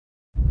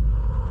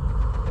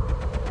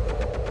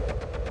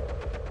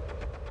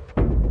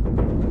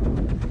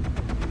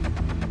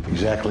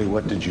Exactly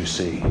what did you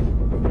see?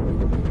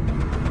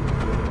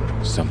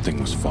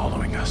 Something was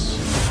following us.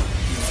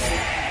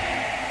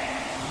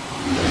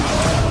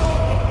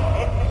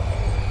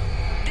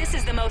 This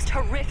is the most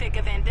horrific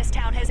event this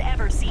town has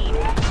ever seen.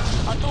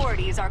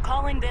 Authorities are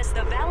calling this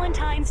the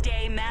Valentine's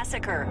Day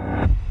Massacre.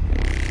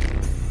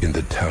 In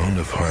the town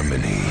of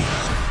Harmony,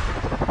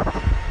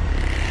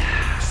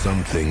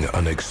 something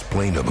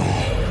unexplainable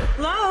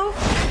Hello?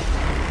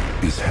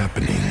 is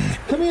happening.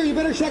 Come here, you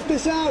better check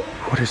this out.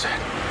 What is it?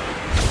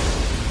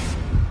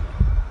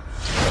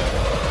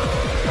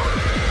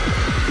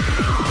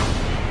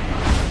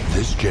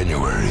 This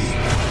January,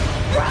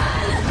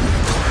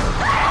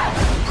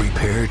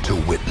 prepare to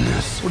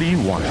witness What do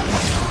you want?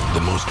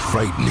 the most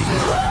frightening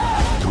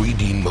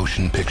 3D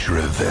motion picture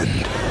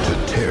event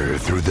to tear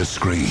through the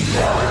screen.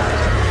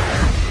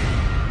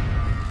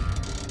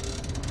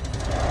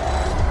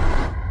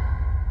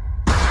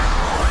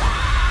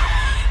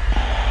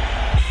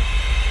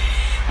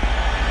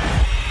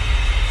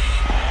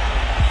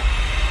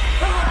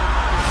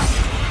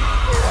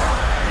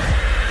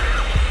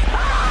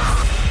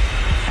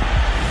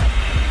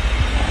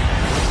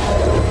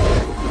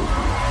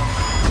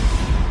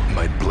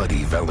 My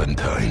Bloody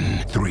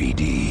Valentine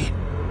 3D.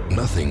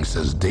 Nothing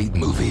says date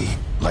movie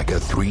like a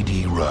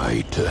 3D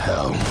ride to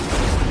hell.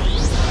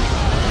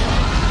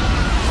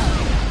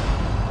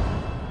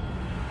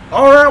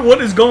 Alright,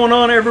 what is going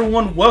on,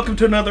 everyone? Welcome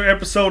to another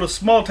episode of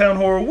Small Town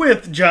Horror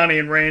with Johnny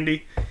and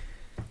Randy.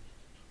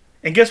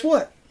 And guess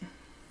what?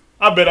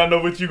 I bet I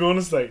know what you're going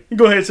to say.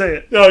 Go ahead and say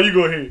it. No, you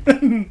go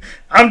ahead.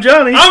 I'm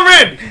Johnny. I'm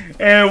Randy.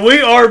 And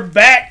we are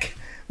back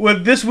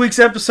with this week's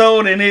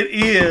episode, and it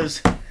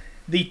is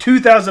the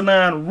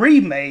 2009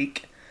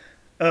 remake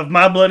of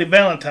My Bloody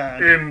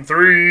Valentine. In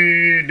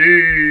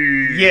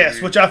 3D.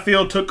 Yes, which I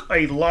feel took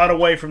a lot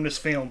away from this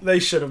film. They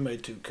should have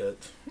made two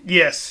cuts.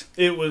 Yes.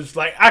 It was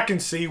like, I can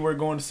see we're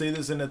going to see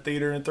this in the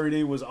theater in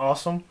 3D was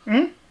awesome.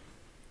 Mhm.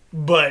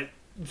 But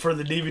for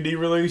the DVD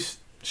release,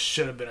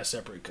 should have been a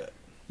separate cut.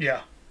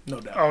 Yeah. No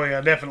doubt. Oh,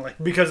 yeah, definitely.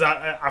 Because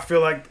I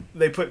feel like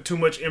they put too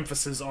much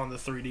emphasis on the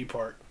 3D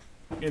part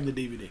in the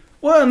DVD.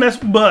 Well,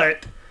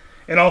 but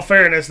in all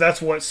fairness,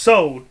 that's what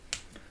sold.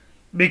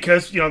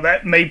 Because,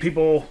 that made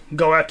people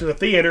go out to the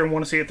theater and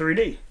want to see it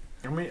 3D.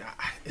 I mean,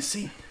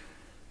 see,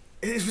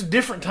 it was a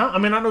different time. I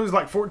mean, I know it was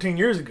like 14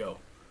 years ago.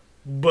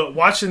 But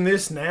watching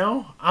this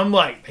now, I'm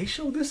like, they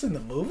showed this in the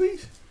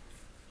movies?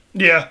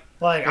 Yeah.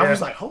 Like, I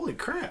was like, holy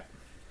crap.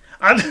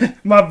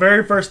 My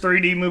very first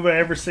 3D movie I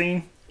ever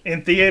seen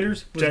in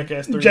theaters was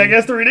Jackass 3D.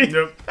 Jackass 3D.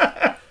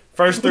 Yep.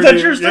 First 3D. Was that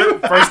yours too?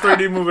 First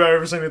 3D movie I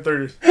ever seen in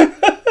theaters.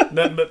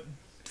 Nothing but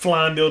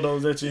flying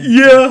dildos at you.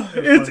 Yeah,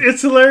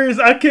 it's hilarious.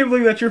 I can't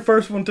believe that's your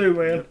first one too,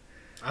 man.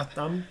 Yep.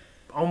 I'm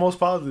almost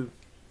positive.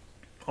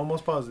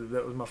 Almost positive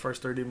that was my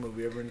first 3D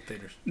movie ever in the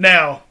theaters.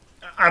 Now,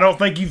 I don't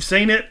think you've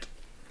seen it,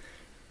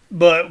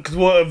 but because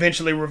we'll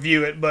eventually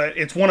review it. But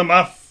it's one of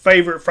my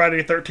favorite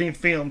Friday the 13th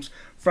films,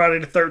 Friday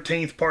the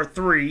 13th Part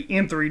 3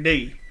 in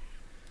 3D.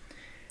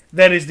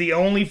 That is the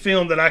only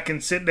film that I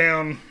can sit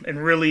down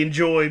and really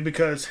enjoy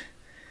because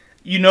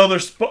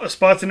there's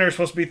spots in there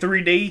supposed to be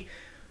 3D,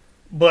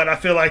 but I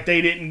feel like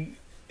they didn't.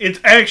 It's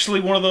actually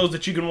one of those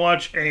that you can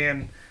watch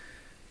and,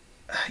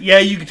 yeah,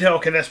 you can tell,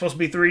 okay, that's supposed to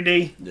be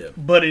 3D, Yeah.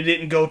 but it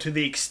didn't go to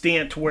the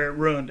extent to where it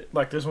ruined it.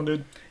 Like this one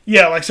did?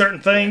 Yeah, like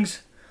certain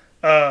things.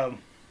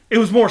 It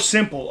was more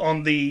simple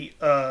on the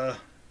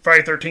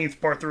Friday 13th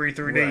Part 3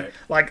 3D. Right.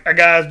 Like a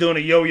guy's doing a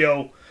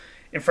yo-yo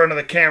in front of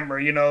the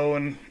camera,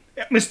 and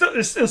I mean,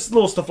 it's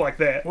little stuff like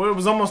that. Well, it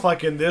was almost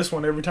like in this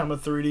one, every time a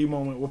 3D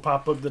moment would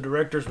pop up, the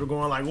directors were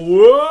going like,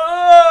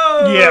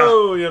 whoa!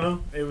 Yeah.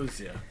 It was,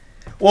 yeah.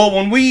 Well,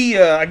 when we,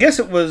 I guess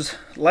it was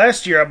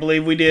last year, I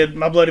believe, we did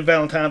My Bloody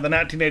Valentine, the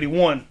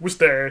 1981. With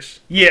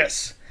Stash.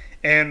 Yes.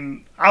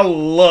 And I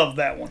love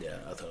that one. Yeah,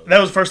 I thought That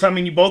was the first time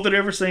you both had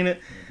ever seen it.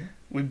 Mm-hmm.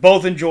 We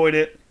both enjoyed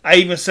it. I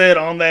even said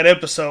on that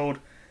episode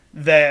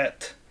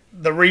that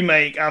the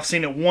remake, I've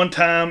seen it one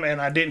time and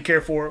I didn't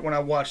care for it when I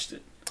watched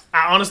it.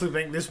 I honestly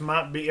think this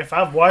might be, if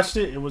I've watched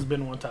it, it was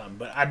been one time,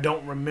 but I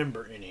don't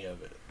remember any of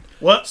it.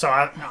 What?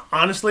 So,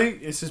 honestly,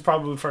 this is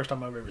probably the first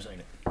time I've ever seen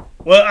it.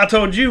 Well, I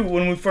told you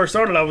when we first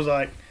started, I was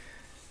like,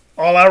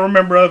 all I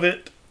remember of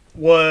it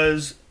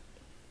was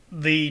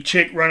the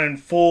chick running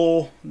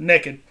full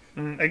naked.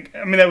 Mm.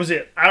 I mean, that was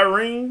it.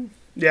 Irene?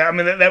 Yeah, I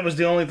mean, that was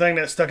the only thing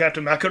that stuck out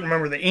to me. I couldn't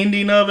remember the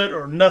ending of it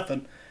or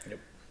nothing. Yep.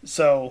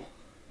 So,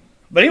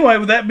 but anyway,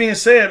 with that being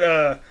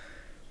said,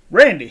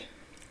 Randy.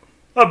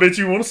 I bet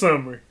you want a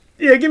summary.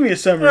 Yeah, give me a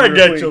summary. I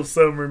got quick. your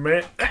summary,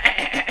 man.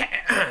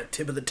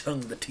 Tip of the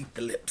tongue, the teeth,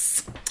 the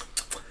lips.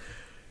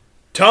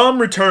 Tom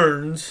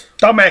returns.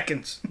 Tom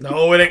Atkins.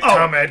 No, it ain't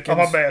Tom Atkins.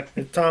 Oh, my bad.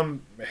 It's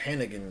Tom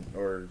Hannigan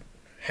or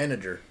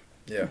Hanniger.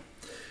 Yeah.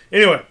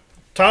 Anyway,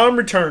 Tom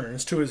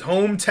returns to his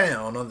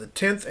hometown on the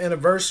 10th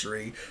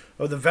anniversary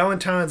of the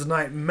Valentine's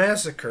Night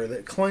massacre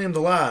that claimed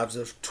the lives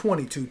of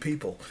 22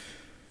 people.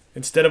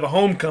 Instead of a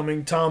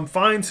homecoming, Tom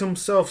finds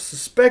himself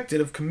suspected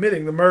of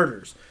committing the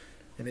murders,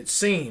 and it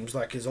seems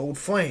like his old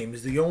flame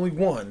is the only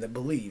one that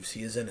believes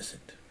he is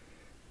innocent.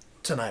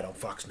 Tonight on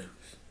Fox News.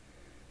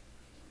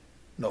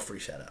 No free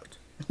shout-outs.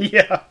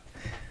 Yeah.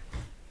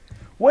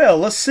 Well,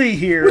 let's see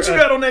here. What you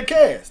got on that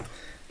cast?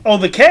 Oh,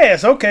 the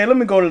cast. Okay, let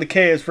me go to the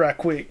cast right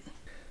quick.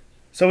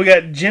 So we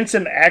got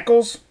Jensen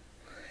Ackles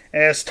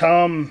as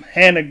Tom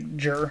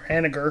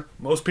Hanniger.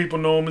 Most people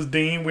know him as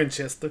Dean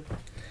Winchester.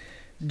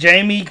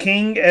 Jamie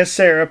King as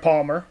Sarah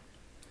Palmer.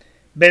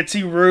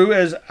 Betsy Rue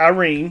as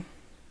Irene.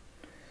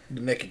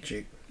 The naked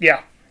chick.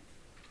 Yeah.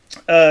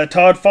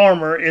 Todd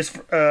Farmer is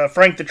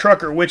Frank the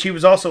Trucker, which he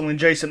was also in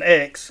Jason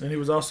X. And he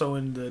was also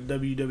in the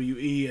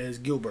WWE as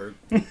Gilbert.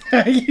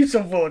 He's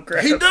so full of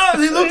crap. He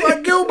does. He looks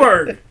like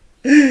Gilbert.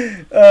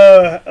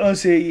 Let's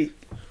see.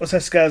 What's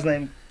that guy's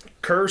name?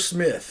 Kerr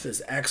Smith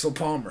is Axel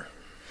Palmer.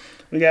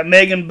 We got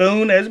Megan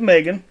Boone as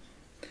Megan.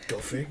 Go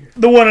figure.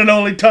 The one and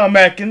only Tom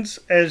Atkins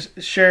as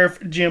Sheriff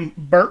Jim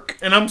Burke.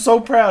 And I'm so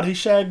proud he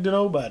shagged a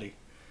nobody.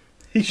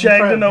 He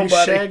shagged a nobody.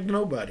 He shagged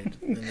nobody.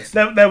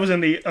 That was in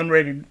the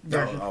unrated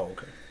version. Oh,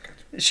 okay.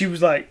 Gotcha. She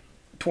was like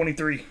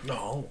 23.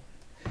 No.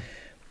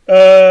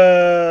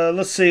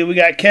 Let's see. We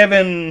got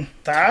Kevin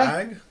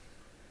Tag?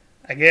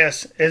 I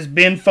guess, as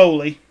Ben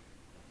Foley.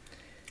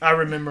 I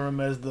remember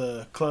him as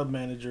the club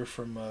manager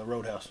from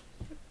Roadhouse.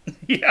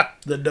 Yeah.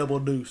 The Double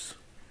Deuce.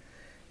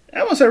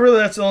 I would say really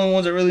that's the only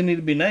ones that really need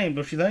to be named,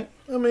 don't you think?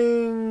 I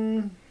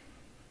mean,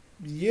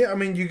 yeah. I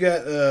mean, you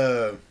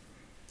got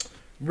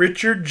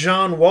Richard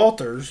John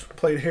Walters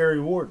played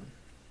Harry Warden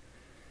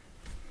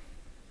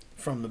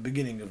from the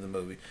beginning of the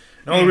movie.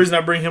 The only reason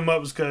I bring him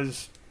up is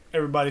because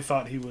everybody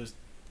thought he was,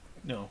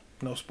 no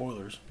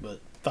spoilers, but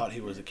thought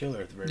he was a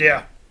killer at the very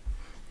beginning.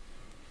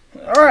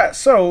 All right,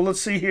 so let's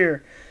see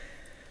here.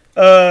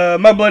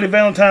 My Bloody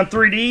Valentine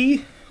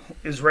 3D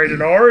is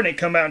rated R, and it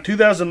came out in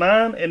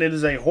 2009, and it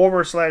is a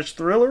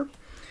horror/thriller.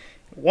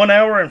 1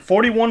 hour and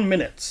 41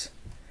 minutes.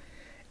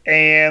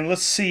 And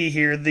let's see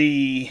here.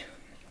 The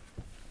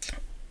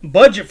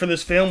budget for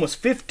this film was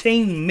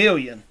 $15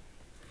 million.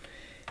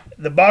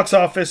 The box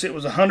office, it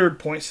was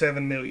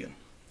 $100.7 million.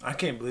 I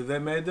can't believe they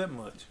made that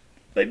much.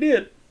 They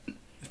did.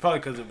 It's probably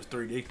because it was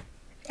 3D.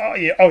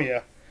 Oh,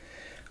 yeah.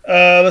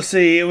 Let's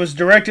see. It was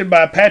directed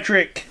by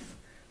Patrick,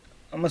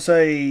 I'm going to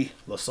say...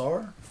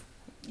 Lasar?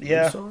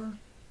 Yeah. Lasar?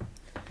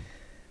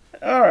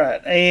 All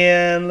right.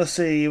 And let's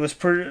see. It was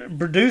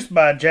produced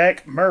by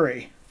Jack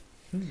Murray.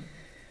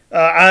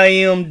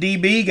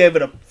 IMDb gave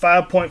it a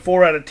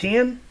 5.4 out of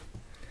 10.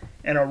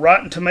 And a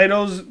Rotten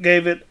Tomatoes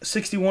gave it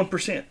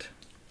 61%.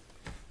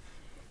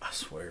 I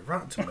swear,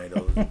 Rotten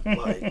Tomatoes,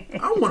 like,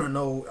 I want to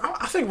know.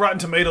 I think Rotten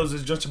Tomatoes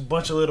is just a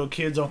bunch of little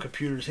kids on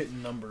computers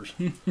hitting numbers.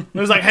 It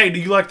was like, hey, do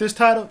you like this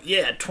title?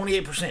 Yeah,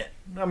 28%.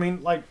 I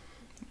mean, like,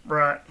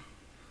 right.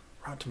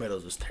 Rotten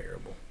Tomatoes is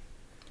terrible.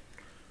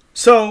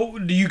 So,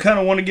 do you kind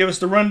of want to give us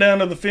the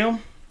rundown of the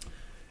film?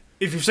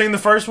 If you've seen the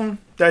first one,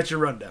 that's your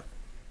rundown.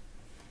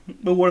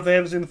 But what if they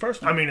haven't seen the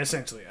first one? I mean,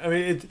 essentially.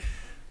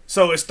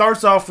 So it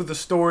starts off with the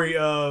story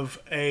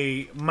of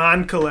a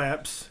mine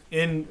collapse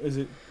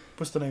in,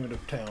 what's the name of the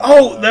town?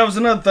 Oh, that was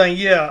another thing,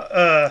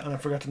 yeah. And I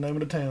forgot the name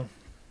of the town.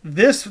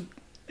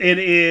 It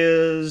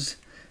is...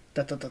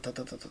 I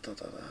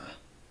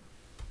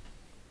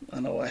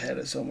know I had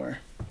it somewhere.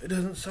 It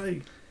doesn't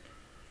say.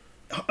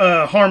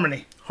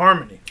 Harmony.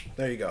 Harmony.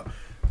 There you go.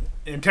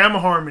 And town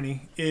of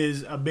Harmony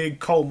is a big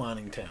coal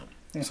mining town.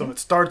 Mm-hmm. So it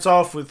starts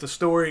off with the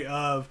story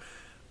of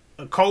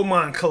a coal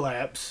mine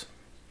collapse,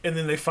 and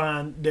then they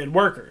find dead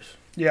workers.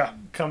 Yeah.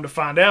 Come to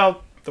find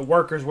out, the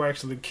workers were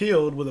actually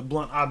killed with a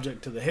blunt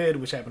object to the head,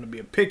 which happened to be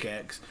a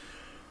pickaxe,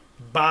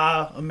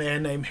 by a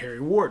man named Harry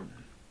Warden.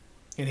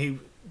 And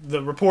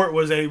the report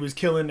was that he was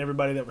killing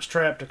everybody that was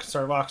trapped to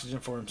conserve oxygen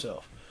for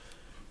himself.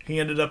 He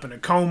ended up in a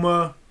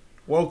coma,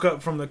 woke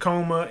up from the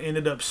coma,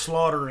 ended up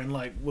slaughtering,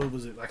 like, what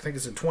was it? I think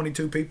it's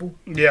 22 people.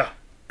 Yeah.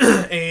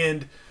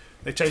 And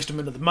they chased him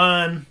into the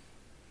mine.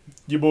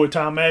 Your boy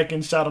Tom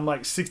Atkins shot him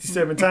like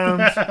 67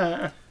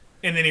 times.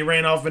 And then he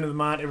ran off into the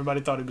mine.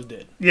 Everybody thought he was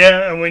dead.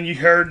 Yeah, and when you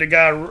heard the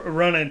guy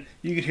running,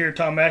 you could hear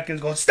Tom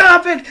Atkins going,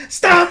 "Stop it!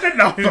 Stop it!"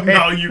 No,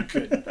 no, you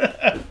couldn't.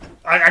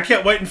 I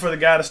kept waiting for the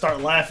guy to start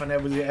laughing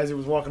as he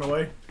was walking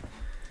away.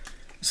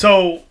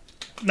 So,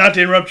 not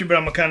to interrupt you, but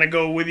I'm going to kind of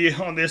go with you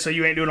on this so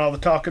you ain't doing all the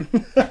talking.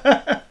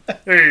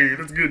 Hey,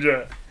 that's a good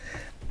job.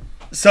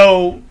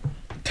 So,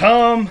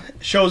 Tom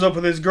shows up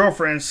with his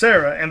girlfriend,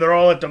 Sarah, and they're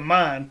all at the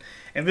mine.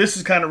 And this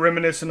is kind of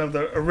reminiscent of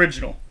the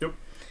original. Yep.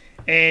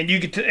 And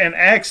and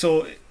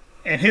Axel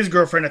and his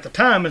girlfriend at the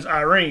time is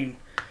Irene.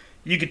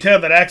 You could tell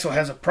that Axel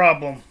has a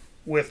problem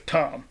with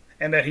Tom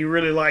and that he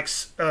really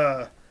likes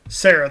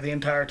Sarah the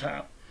entire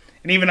time.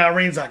 And even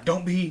Irene's like,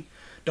 don't be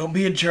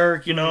a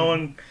jerk, you know.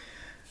 And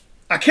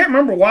I can't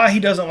remember why he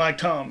doesn't like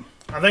Tom.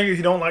 I think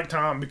he don't like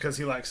Tom because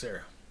he likes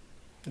Sarah.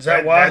 Is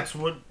that why?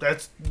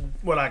 That's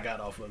what I got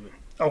off of it.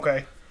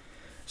 Okay.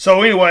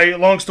 So anyway,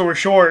 long story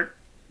short,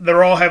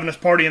 they're all having this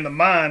party in the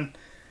mine,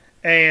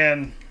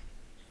 and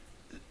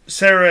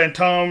Sarah and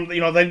Tom,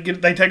 you know,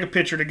 they take a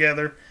picture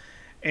together,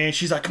 and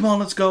she's like, "Come on,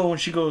 let's go." And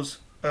she goes,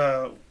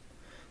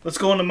 "Let's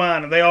go in the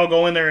mine." And they all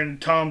go in there, and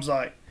Tom's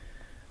like,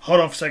 "Hold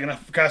on for a second, I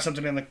forgot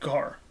something in the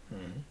car."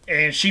 Mm-hmm.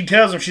 And she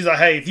tells him, she's like,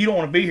 "Hey, if you don't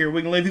want to be here,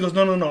 we can leave." He goes,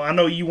 "No, I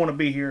know you want to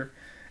be here.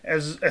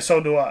 as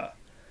so do I.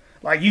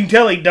 Like, you can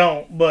tell he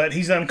don't, but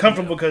he's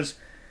uncomfortable because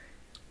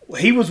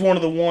he was one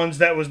of the ones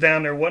that was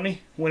down there, wasn't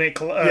he? When it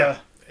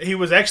he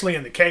was actually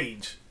in the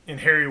cage, and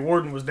Harry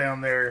Warden was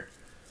down there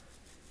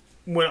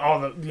when all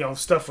the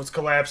stuff was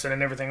collapsing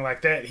and everything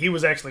like that. He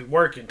was actually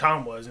working.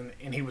 Tom was,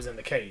 and he was in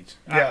the cage.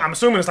 Yeah. I'm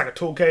assuming it's like a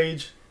tool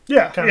cage,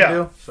 kind of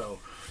deal. So,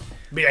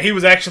 but yeah, he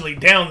was actually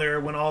down there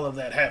when all of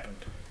that happened.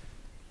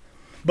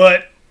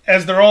 But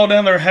as they're all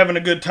down there having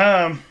a good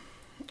time,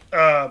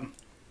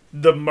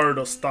 the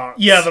murder starts.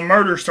 Yeah, the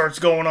murder starts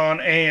going on,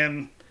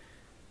 and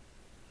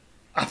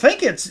I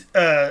think it's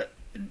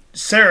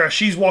Sarah.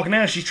 She's walking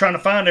down, she's trying to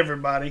find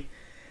everybody,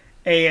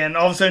 and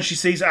all of a sudden she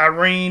sees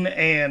Irene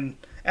and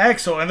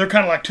Axel, and they're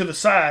kind of like to the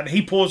side.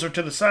 He pulls her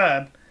to the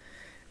side,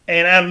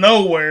 and out of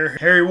nowhere,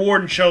 Harry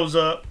Warden shows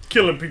up.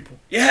 Killing people.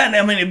 Yeah, and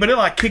I mean, but it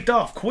like kicked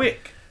off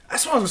quick.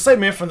 That's what I was going to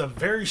say, man, from the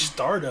very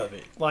start of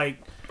it. Like,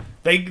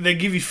 they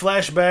give you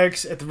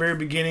flashbacks at the very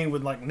beginning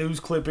with like news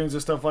clippings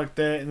and stuff like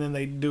that, and then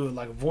they do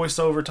like a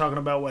voiceover talking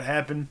about what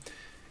happened,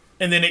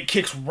 and then it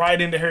kicks right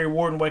into Harry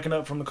Warden waking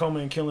up from the coma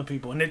and killing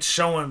people, and it's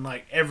showing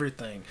like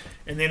everything.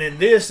 And then in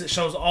this, it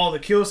shows all the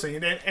kill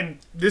scene, and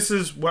this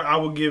is what I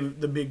would give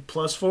the big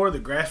plus for the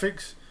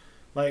graphics,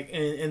 like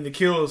and the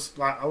kills.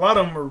 Like a lot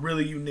of them are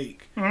really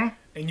unique, and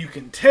you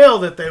can tell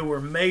that they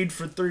were made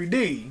for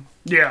 3D.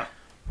 Yeah,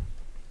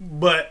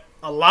 but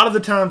a lot of the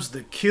times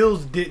the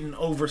kills didn't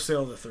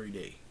oversell the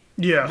 3D.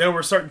 Yeah. There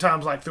were certain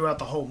times like throughout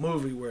the whole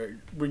movie where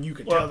you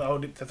could tell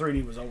the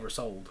 3D was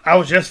oversold. I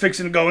was just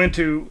fixing to go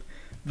into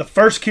the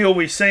first kill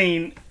we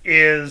seen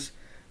is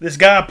this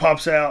guy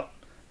pops out.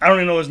 I don't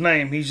even know his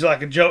name. He's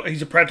like a joke.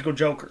 He's a practical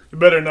joker. It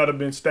better not have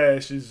been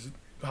Stash. He's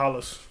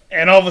Hollis.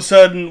 And all of a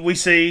sudden we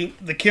see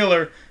the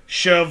killer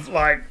shove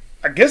like,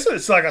 I guess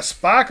it's like a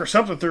spike or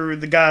something through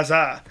the guy's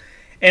eye.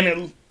 And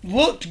it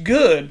looked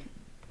good,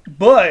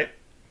 but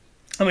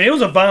I mean, it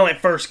was a violent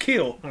first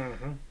kill,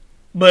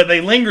 but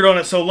they lingered on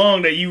it so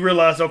long that you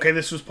realized, okay,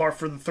 this was part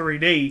for the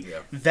 3D. Yeah.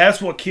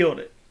 That's what killed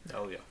it.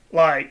 Oh, yeah.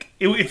 Like,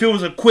 if it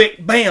was a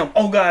quick bam,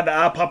 oh, God, the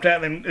eye popped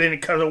out, and then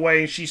it cut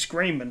away, and she's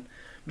screaming.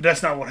 But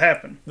that's not what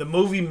happened. The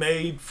movie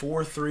made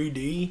for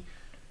 3D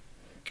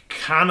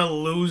kind of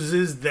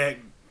loses that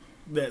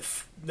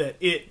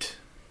it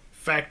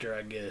factor,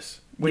 I guess,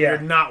 when you're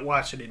not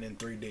watching it in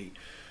 3D.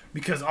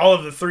 Because all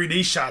of the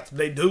 3D shots,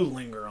 they do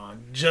linger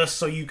on, just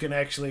so you can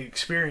actually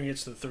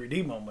experience the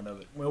 3D moment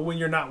of it. Well, when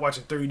you're not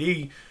watching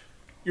 3D,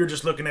 you're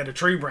just looking at a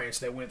tree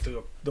branch that went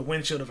through the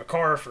windshield of a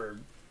car for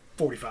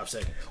 45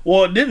 seconds.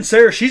 Well, it didn't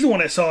Sarah. She's the one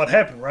that saw it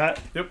happen, right?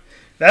 Yep.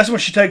 That's when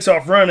she takes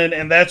off running,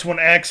 and that's when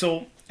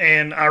Axel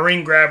and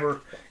Irene grab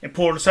her and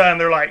pull her aside, and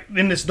they're like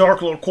in this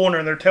dark little corner,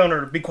 and they're telling her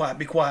to be quiet,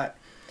 be quiet.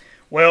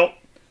 Well,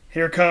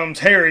 here comes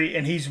Harry,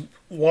 and he's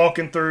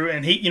walking through,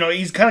 and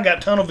he's kind of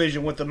got tunnel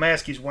vision with the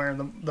mask he's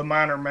wearing, the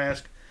miner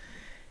mask,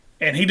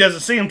 and he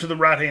doesn't see him to the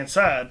right hand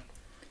side,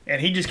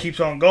 and he just keeps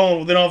on going.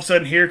 Well, then all of a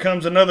sudden, here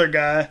comes another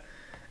guy.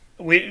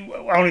 I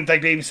don't even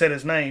think they even said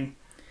his name.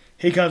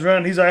 He comes around,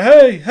 and he's like,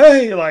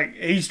 hey, like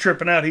he's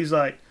tripping out. He's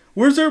like,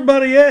 where's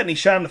everybody at? And he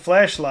shined the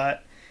flashlight,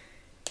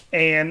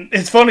 and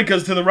it's funny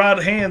because to the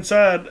right hand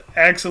side,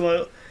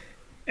 Axel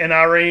and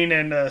Irene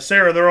and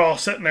Sarah, they're all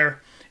sitting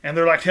there, and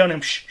they're like telling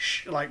him,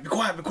 shh, like be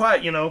quiet,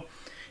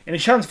 And he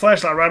shines the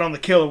flashlight right on the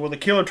killer. Well, the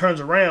killer turns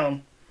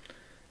around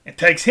and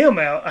takes him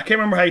out. I can't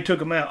remember how he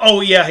took him out. Oh,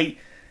 yeah,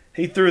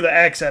 he threw the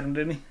axe at him,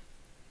 didn't he?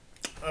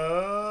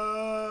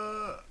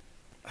 How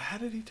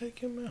did he take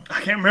him out?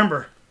 I can't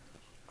remember.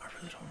 I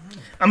really don't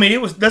remember. I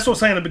mean, that's what I'm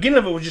saying. The beginning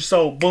of it was just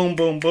so boom,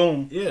 boom,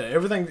 boom. Yeah,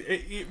 everything.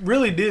 It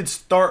really did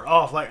start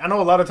off like I know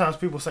a lot of times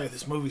people say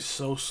this movie's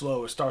so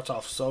slow. It starts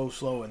off so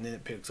slow and then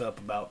it picks up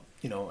about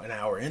an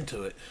hour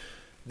into it.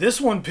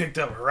 This one picked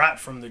up right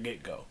from the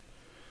get go.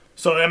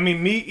 So I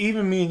mean, me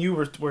and you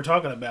were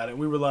talking about it.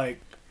 We were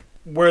like,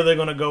 where are they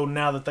going to go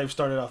now that they've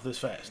started off this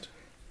fast?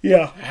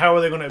 Yeah. How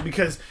are they going to?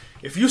 Because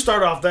if you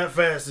start off that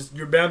fast,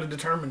 you're bound to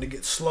determine to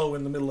get slow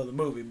in the middle of the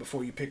movie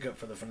before you pick up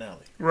for the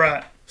finale.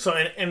 Right. So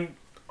and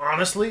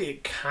honestly,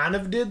 it kind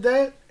of did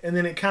that, and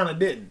then it kind of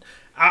didn't.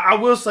 I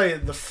will say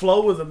the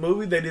flow of the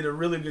movie, they did a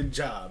really good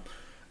job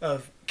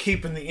of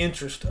keeping the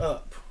interest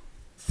up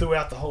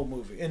throughout the whole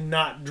movie and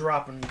not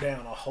dropping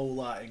down a whole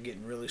lot and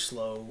getting really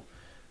slow.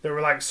 There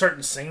were like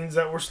certain scenes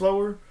that were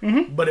slower,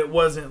 but it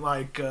wasn't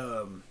like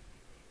a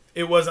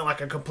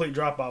complete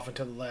drop off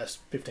until the last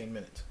 15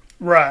 minutes.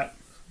 Right.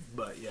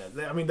 But yeah,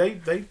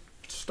 they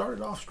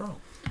started off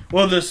strong.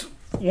 Well, this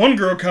one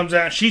girl comes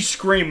out, and she's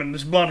screaming.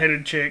 This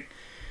blonde-headed chick,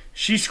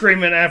 she's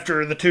screaming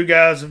after the two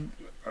guys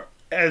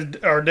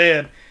are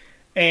dead,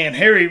 and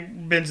Harry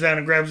bends down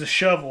and grabs a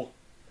shovel.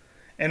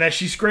 And as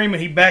she's screaming,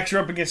 he backs her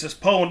up against this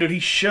pole, and dude, he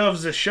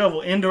shoves the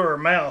shovel into her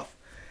mouth.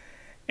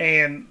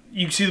 And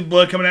you can see the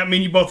blood coming out. Me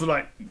and you both were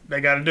like,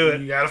 they got to do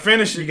it. You got to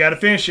finish it. You got to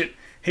finish it.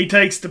 He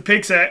takes the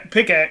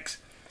pickaxe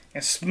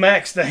and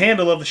smacks the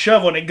handle of the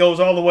shovel, and it goes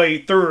all the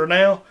way through her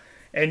now.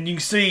 And you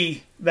can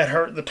see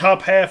that the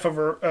top half of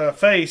her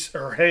face,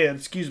 or her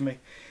head,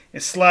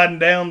 is sliding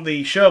down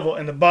the shovel,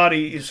 and the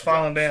body is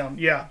falling down.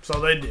 Yeah.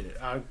 So they did it.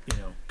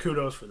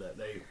 Kudos for that.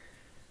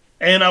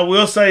 And I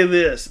will say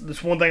this.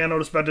 This one thing I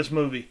noticed about this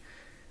movie.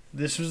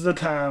 This was the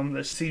time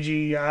that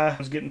CGI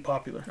was getting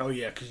popular. Oh,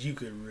 yeah, because you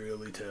could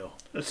really tell.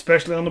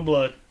 Especially on the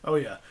blood. Oh,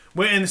 yeah.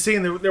 Well, and the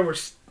scene, there were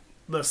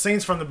the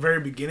scenes from the very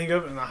beginning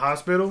of it in the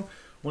hospital,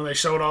 when they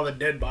showed all the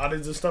dead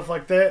bodies and stuff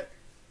like that,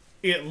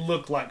 it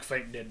looked like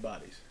fake dead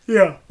bodies.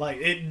 Yeah. Like,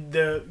 I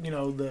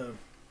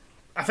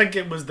think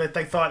it was that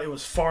they thought it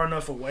was far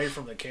enough away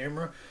from the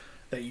camera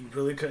that you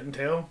really couldn't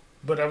tell.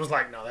 But I was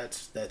like, no,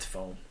 that's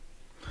foam.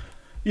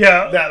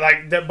 Yeah.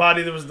 That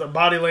body, there was the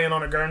body laying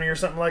on a gurney or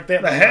something like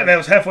that. That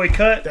was halfway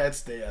cut?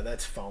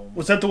 That's foam.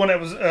 Was that the one that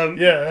was...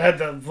 yeah, it had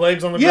the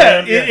legs on the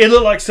ground. ground. It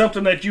looked like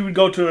something that you would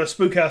go to a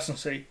spook house and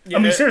see. Yeah,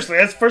 I mean, seriously,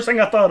 that's the first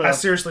thing I thought of. I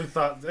seriously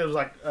thought it was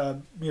like,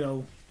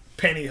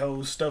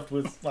 pantyhose stuffed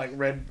with like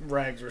red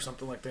rags or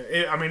something like that.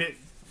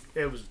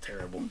 It was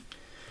terrible.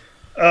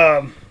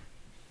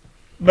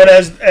 But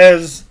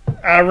as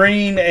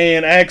Irene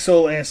and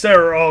Axel and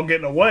Sarah are all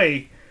getting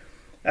away,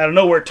 out of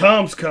nowhere,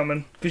 Tom's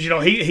coming because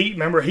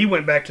he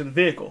went back to the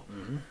vehicle.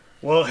 Mm-hmm.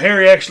 Well,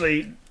 Harry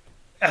actually,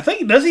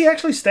 does he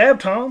actually stab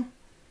Tom?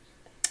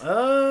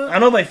 I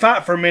know they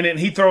fight for a minute and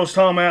he throws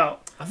Tom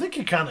out. I think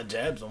he kind of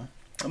jabs him.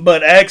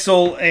 But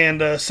Axel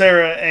and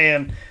Sarah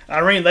and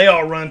Irene, they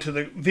all run to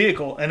the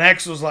vehicle, and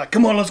Axel's like,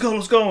 "Come on, let's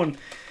go!" And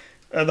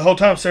the whole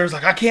time Sarah's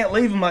like, "I can't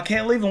leave him.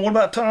 What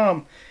about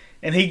Tom?"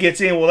 And he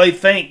gets in. Well, they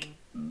think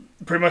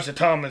pretty much that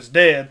Tom is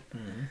dead.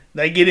 Mm-hmm.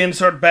 They get in and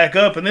start to back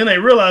up, and then they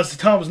realize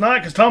that Tom's not,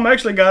 because Tom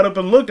actually got up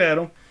and looked at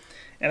him,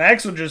 and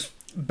Axel just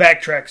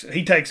backtracks it.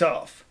 He takes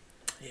off.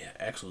 Yeah,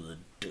 Axel's a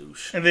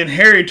douche. And then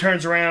Harry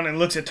turns around and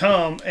looks at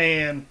Tom,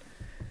 and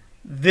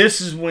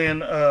this is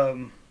when,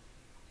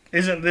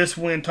 isn't this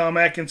when Tom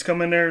Atkins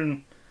come in there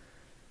and,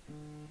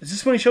 is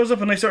this when he shows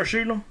up and they start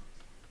shooting him?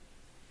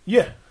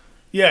 Yeah.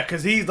 Yeah,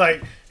 because he's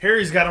like,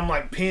 Harry's got him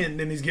like pinned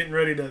and he's getting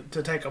ready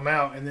to take him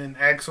out, and then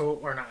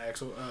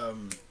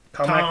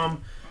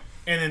Tom,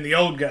 and then the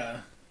old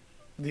guy,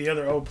 the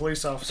other old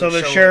police officer. So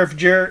the sheriff,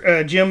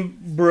 Jim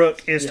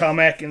Brooke, is Tom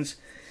Atkins,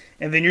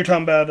 and then you're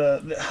talking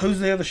about who's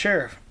the other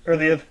sheriff or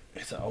the other?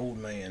 It's an old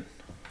man.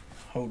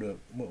 Hold up,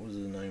 what was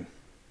his name?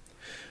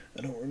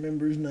 I don't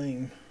remember his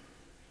name.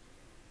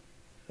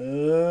 Is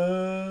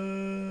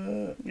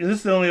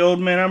this the only old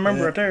man I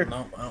remember right there?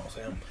 No, I don't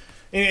see him.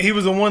 And he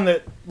was the one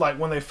that, like,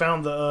 when they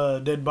found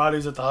the dead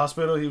bodies at the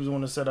hospital, he was the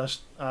one that said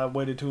I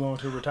waited too long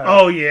to retire.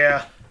 Oh,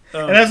 yeah.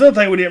 And that's another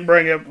thing we didn't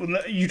bring up.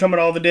 You talking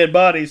about all the dead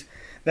bodies.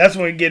 That's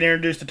when we get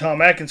introduced to Tom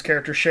Atkins'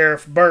 character,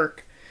 Sheriff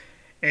Burke.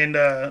 And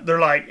they're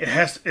like,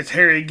 it's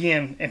Harry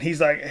again. And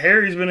he's like,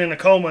 Harry's been in a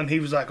coma. And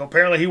he was like,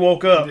 apparently he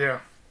woke up.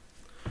 Yeah.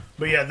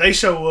 But yeah, they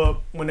show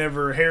up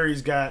whenever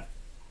Harry's got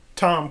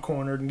Tom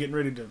cornered and getting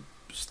ready to,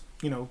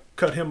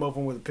 cut him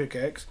open with a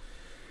pickaxe.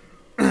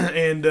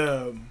 And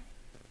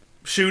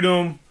shoot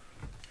him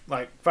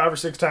like 5 or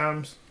 6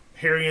 times.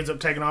 Harry ends up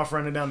taking off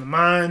running down the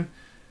mine.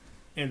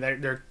 And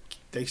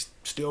they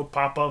still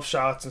pop off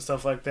shots and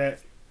stuff like that.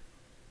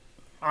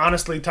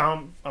 Honestly,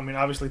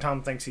 obviously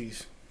Tom thinks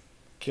he's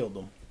killed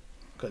them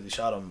because he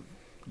shot him.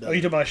 Oh,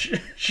 you talking about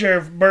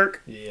Sheriff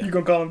Burke? Yeah. You're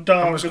going to call him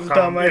Tom because it's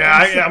Tom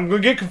Atkins? Yeah, I'm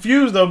going to get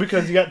confused, though,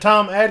 because you got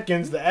Tom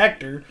Atkins, the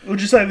actor.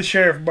 Would you say the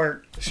Sheriff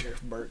Burke? The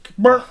Sheriff Burke.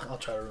 Burke. I'll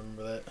try to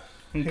remember that.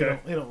 Okay.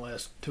 He don't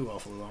last too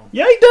awfully long.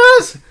 Yeah, he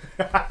does.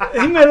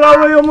 He made it all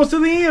the way almost to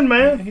the end,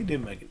 man. Yeah, he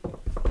did make it.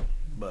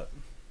 But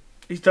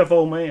he's a tough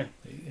old man.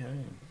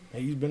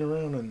 He's been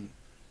around and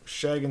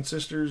shagging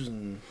sisters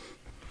and...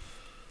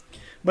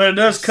 But it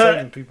does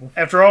cut, people.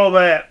 After all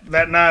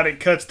that night, it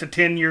cuts to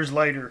 10 years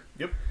later.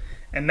 Yep.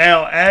 And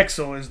now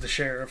Axel is the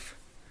sheriff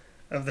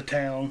of the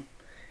town.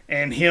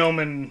 And him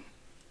and...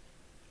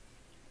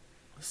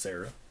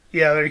 Sarah.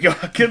 Yeah, there you go.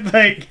 I couldn't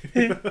think.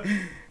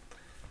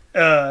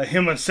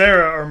 Him and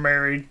Sarah are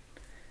married.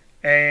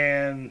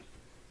 And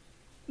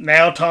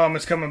now Tom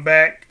is coming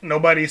back.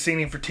 Nobody has seen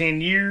him for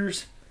 10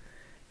 years.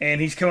 And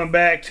he's coming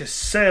back to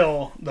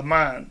sell the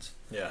mines.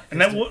 Yeah.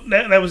 And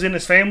that was in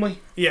his family?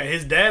 Yeah,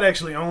 his dad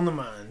actually owned the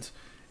mines.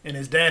 And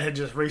his dad had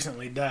just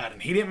recently died.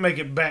 And he didn't make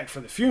it back for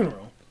the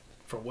funeral.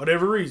 For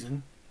whatever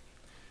reason.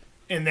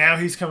 And now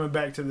he's coming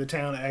back to the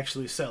town to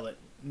actually sell it.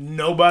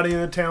 Nobody in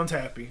the town's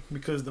happy.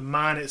 Because the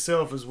mine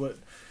itself is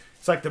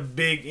it's like the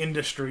big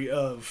industry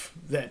of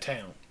that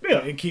town.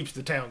 Yeah. It keeps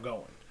the town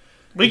going.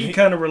 We can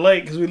kind of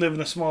relate because we live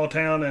in a small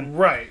town. And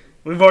right.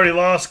 We've already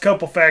lost a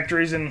couple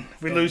factories, and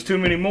if we lose too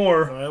many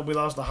more... Well, we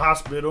lost the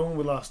hospital.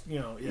 We lost,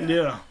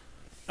 Yeah.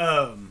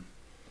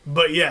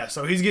 But yeah,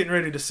 so he's getting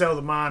ready to sell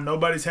the mine.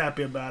 Nobody's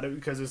happy about it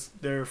because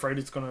they're afraid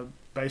it's going to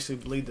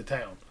basically bleed the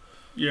town.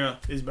 Yeah.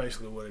 Is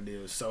basically what it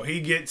is. So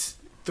he gets,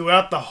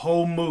 throughout the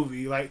whole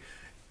movie, like,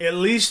 at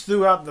least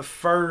throughout the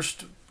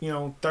first,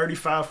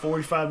 35,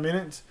 45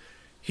 minutes,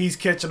 he's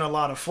catching a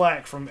lot of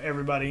flack from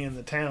everybody in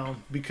the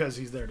town because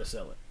he's there to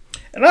sell it.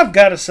 And I've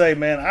got to say,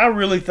 man, I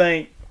really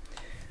think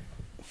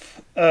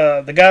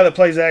the guy that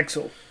plays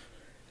Axel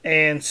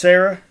and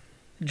Sarah,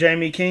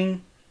 Jamie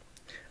King,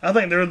 I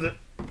think they're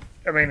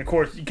of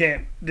course, you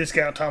can't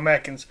discount Tom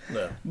Atkins.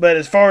 No. But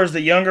as far as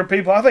the younger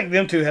people, I think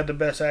them two had the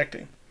best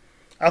acting.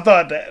 I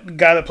thought that the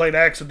guy that played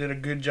Axel did a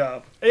good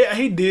job. Yeah,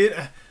 he did.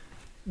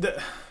 The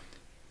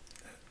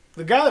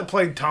guy that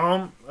played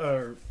Tom,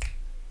 the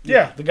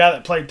guy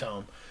that played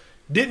Tom,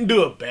 didn't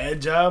do a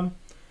bad job.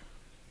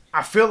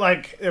 I feel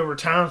like there were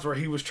times where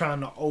he was trying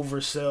to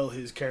oversell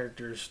his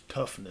character's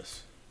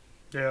toughness.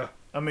 Yeah.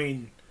 I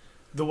mean,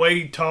 the way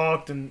he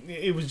talked, and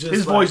it was just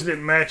his voice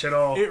didn't match at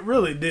all. It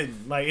really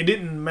didn't. Like, it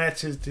didn't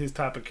match his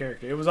type of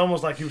character. It was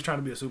almost like he was trying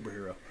to be a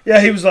superhero. Yeah,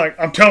 he was like,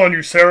 I'm telling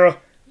you, Sarah,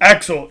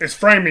 Axel is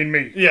framing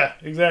me. Yeah,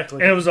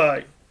 exactly. And it was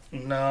like,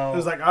 no. It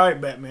was like, all right,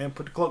 Batman,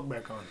 put the cloak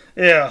back on.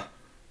 Yeah.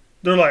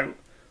 They're like,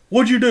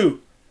 what'd you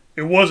do?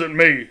 It wasn't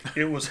me.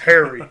 It was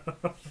Harry.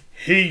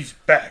 He's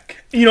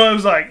back. You know, it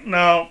was like,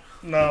 no.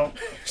 I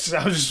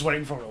was just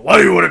waiting for him. Why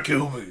do you want to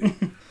kill me?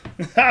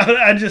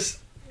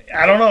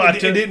 I don't know. It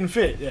didn't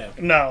fit, yeah.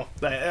 No.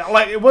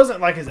 Like, it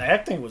wasn't like his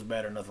acting was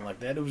bad or nothing like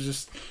that. It was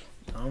just,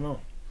 I don't know,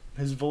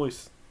 his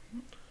voice.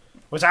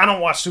 Which I don't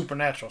watch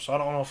Supernatural, so I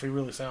don't know if he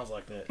really sounds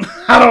like that.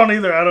 I don't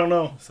either. I don't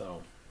know.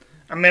 So,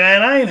 I mean,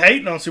 and I ain't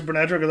hating on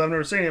Supernatural because I've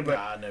never seen it. But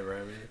I never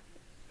have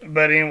either.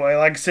 But anyway,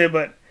 like I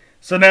said,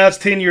 so now it's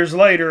 10 years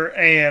later,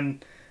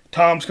 and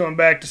Tom's coming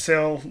back to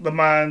sell the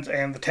mines,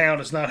 and the town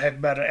is not happy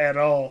about it at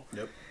all.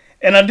 Yep.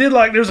 And I did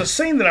like, there's a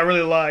scene that I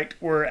really liked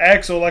where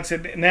Axel, like I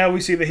said, now we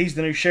see that he's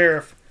the new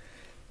sheriff.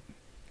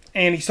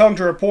 And he's talking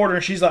to a reporter,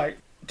 and she's like,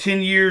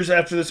 10 years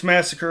after this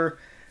massacre,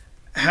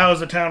 how is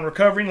the town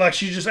recovering? Like,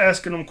 she's just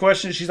asking him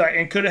questions. She's like,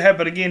 and could it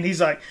happen again?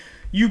 He's like,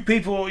 you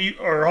people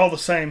are all the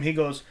same. He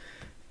goes,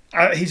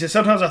 he said,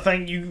 sometimes I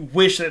think you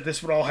wish that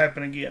this would all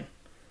happen again.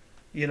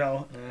 You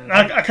know, and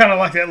I kind of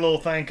like that little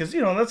thing because,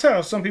 you know, that's how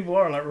some people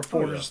are, like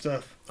reporters and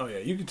stuff. Oh, yeah,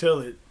 you can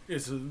tell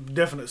it's a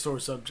definite sore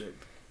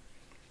subject.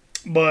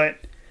 But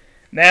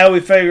now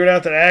we figured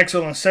out that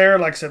Axel and Sarah,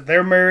 like I said,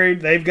 they're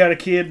married. They've got a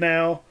kid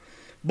now.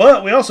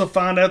 But we also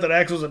find out that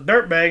Axel's a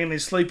dirtbag and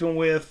he's sleeping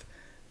with,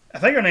 I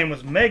think her name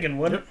was Megan,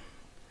 wasn't it?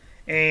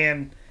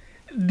 And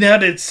now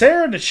did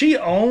she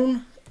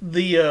own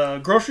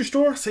the grocery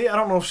store? See, I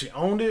don't know if she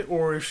owned it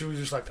or if she was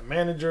just like the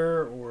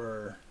manager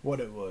or what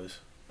it was.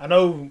 I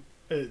know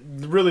it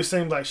really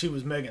seemed like she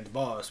was Megan's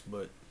boss,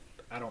 but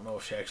I don't know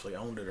if she actually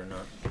owned it or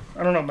not.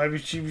 I don't know. Maybe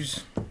she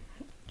was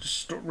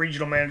just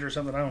regional manager or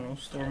something. I don't know.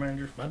 Store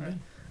manager. Might be.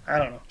 I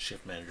don't know.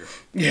 Shift manager.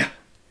 Yeah.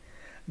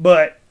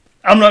 But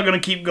I'm not going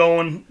to keep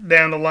going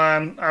down the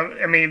line.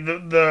 I mean,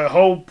 the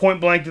whole point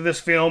blank to this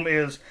film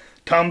is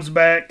Tom's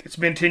back. It's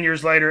been 10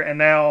 years later, and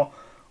now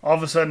all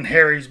of a sudden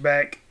Harry's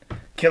back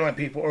killing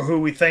people, or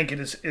who we think it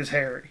is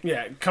Harry.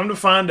 Yeah, come to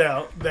find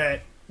out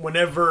that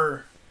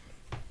whenever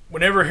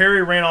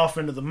Harry ran off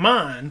into the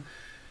mine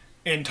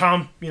and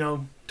Tom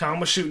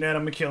was shooting at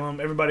him to kill him,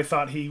 everybody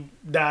thought he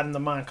died in the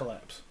mine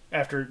collapse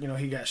after,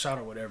 he got shot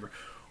or whatever.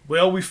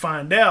 Well, we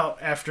find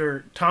out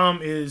when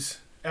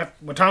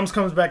Tom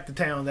comes back to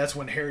town, that's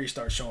when Harry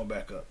starts showing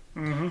back up.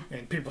 Mm-hmm.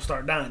 And people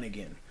start dying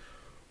again.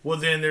 Well,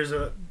 then there's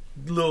a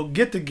little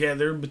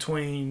get-together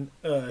between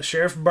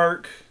Sheriff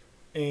Burke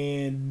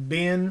and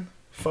Ben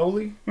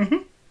Foley.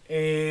 Mm-hmm.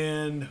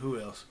 And who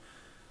else?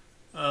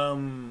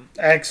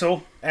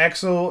 Axel,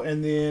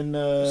 and then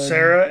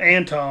Sarah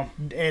and Tom.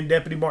 And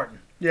Deputy Martin.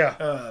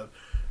 Yeah.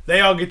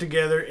 They all get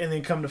together, and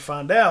then come to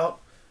find out,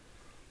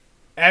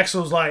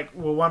 Axel's like,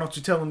 well, why don't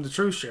you tell him the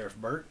truth, Sheriff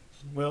Burke?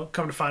 Well,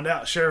 come to find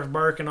out, Sheriff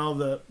Burke and all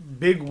the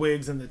big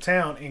wigs in the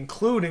town,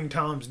 including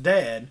Tom's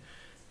dad,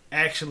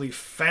 actually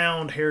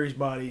found Harry's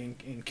body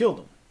and killed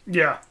him.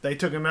 Yeah. They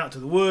took him out to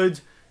the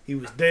woods. He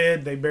was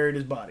dead. They buried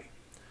his body.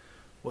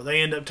 Well,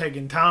 they end up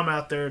taking Tom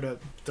out there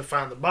to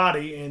find the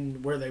body,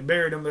 and where they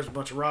buried him, there's a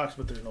bunch of rocks,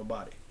 but there's no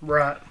body.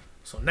 Right.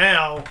 So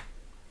now,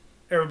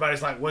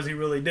 everybody's like, was he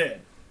really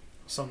dead?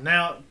 So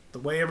now, the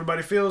way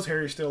everybody feels,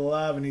 Harry's still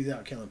alive, and he's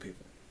out killing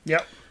people.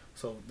 Yep.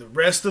 So the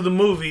rest of the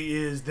movie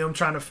is them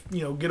trying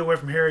to, get away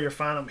from Harry or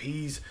find him.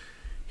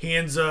 He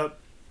ends up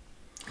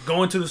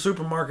going to the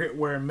supermarket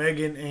where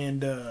Megan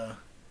and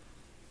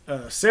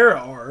Sarah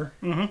are,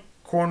 mm-hmm.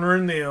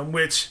 cornering them,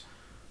 which,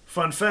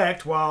 fun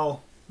fact,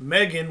 while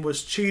Megan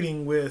was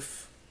cheating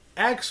with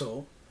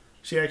Axel,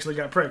 she actually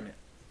got pregnant.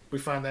 We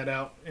find that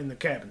out in the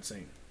cabin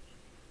scene,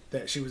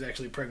 that she was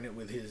actually pregnant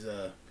with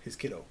his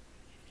kiddo,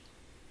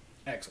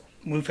 Axel.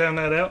 We found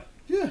that out?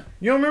 Yeah.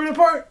 You don't remember the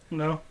part?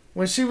 No.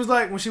 When she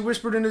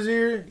whispered in his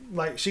ear,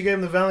 like, she gave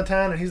him the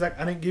Valentine, and he's like,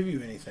 I didn't give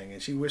you anything. And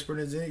she whispered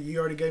in his ear, you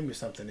already gave me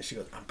something. And she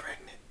goes, I'm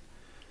pregnant.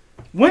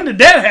 When did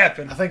that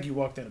happen? I think you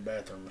walked in the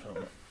bathroom or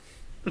something.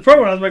 It's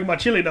probably when I was making my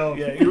chili dog.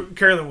 Yeah,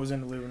 Carolyn was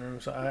in the living room,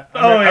 so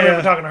I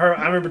remember talking to her.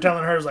 I remember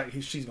telling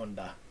her, she's going to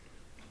die.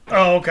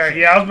 Oh, okay.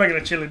 Yeah, I was making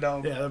a chili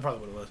dog. Yeah, that's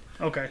probably what it was.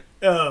 Okay.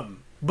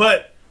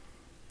 But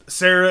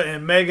Sarah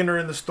and Megan are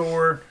in the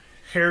store.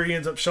 Harry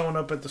ends up showing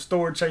up at the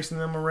store, chasing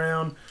them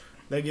around.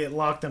 They get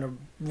locked in a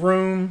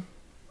room.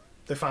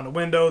 They find a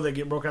window. They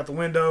get broke out the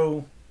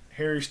window.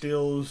 Harry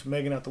steals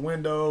Megan out the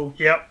window.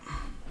 Yep.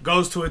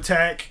 Goes to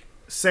attack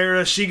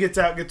Sarah. She gets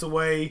out, gets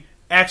away.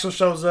 Axel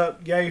shows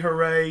up. Yay,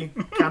 hooray.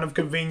 Kind of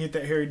convenient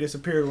that Harry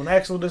disappeared when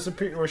Axel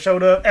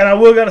showed up. And I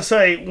will got to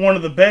say, one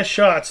of the best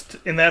shots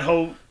in that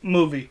whole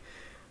movie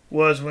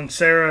was when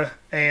Sarah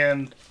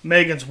and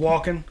Megan's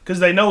walking, because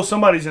they know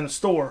somebody's in a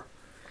store.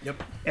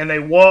 Yep. And they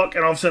walk,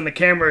 and all of a sudden the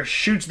camera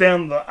shoots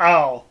down the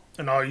aisle.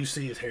 And all you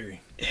see is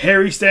Harry.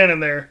 Harry standing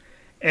there,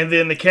 and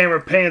then the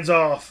camera pans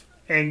off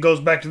and goes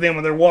back to them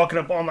when they're walking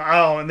up on the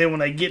aisle, and then when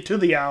they get to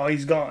the aisle,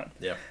 he's gone.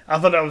 Yeah. I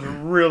thought that was a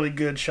really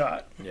good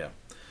shot. Yeah.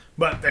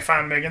 But they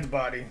find Megan's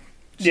body.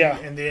 Yeah.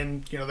 And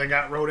then, they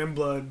got wrote in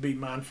blood, beat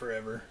mine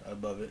forever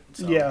above it.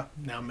 So Yeah.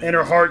 Now And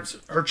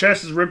her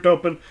chest is ripped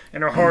open,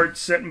 and her heart's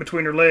sitting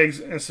between her legs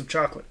and some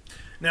chocolate.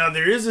 Now,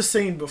 there is a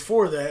scene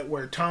before that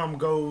where Tom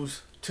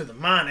goes to the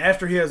mine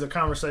after he has a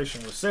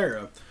conversation with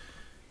Sarah.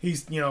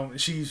 He's,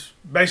 she's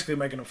basically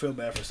making him feel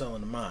bad for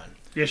selling the mine.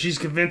 Yeah, she's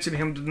convincing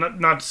him to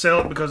not to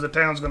sell it because the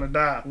town's going to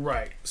die.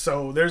 Right.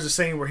 So there's a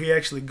scene where he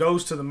actually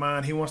goes to the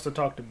mine. He wants to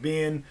talk to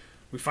Ben.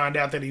 We find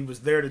out that he was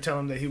there to tell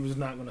him that he was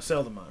not going to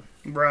sell the mine.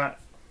 Right.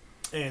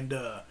 And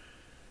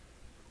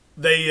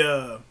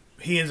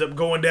he ends up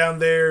going down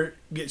there,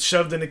 gets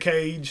shoved in a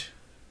cage.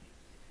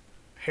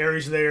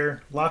 Harry's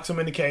there, locks him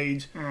in the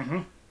cage.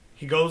 Mm-hmm.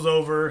 He goes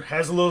over,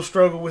 has a little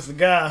struggle with the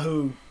guy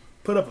who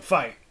put up a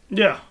fight.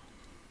 Yeah.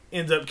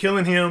 Ends up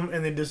killing him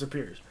and then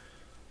disappears.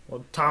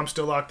 Well, Tom's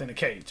still locked in a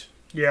cage.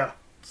 Yeah.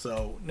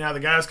 So now the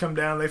guys come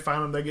down, they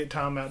find him, they get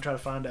Tom out, try to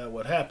find out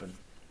what happened.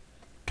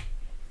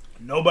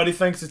 Nobody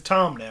thinks it's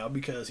Tom now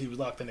because he was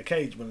locked in a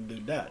cage when the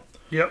dude died.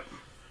 Yep.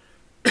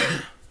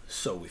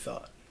 So we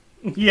thought.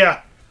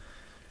 Yeah.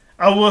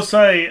 I will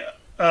say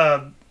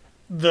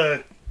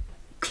the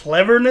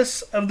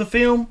cleverness of the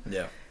film,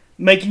 Yeah.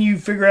 making you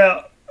figure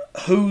out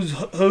who's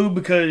who,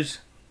 because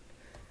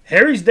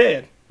Harry's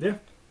dead. Yeah.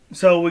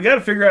 So we got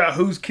to figure out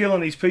who's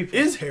killing these people.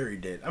 Is Harry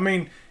dead? I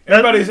mean,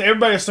 everybody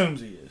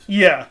assumes he is.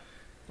 Yeah.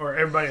 Or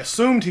everybody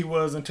assumed he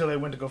was until they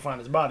went to go find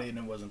his body and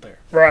it wasn't there.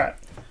 Right.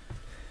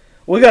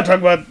 We got to talk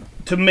about,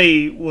 to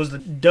me, was the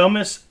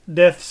dumbest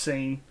death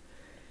scene,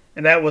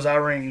 and that was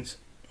Irene's.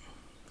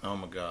 Oh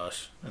my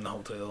gosh. In the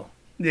hotel.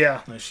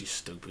 Yeah. No, she's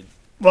stupid.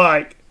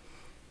 Like,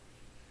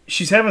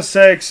 she's having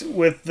sex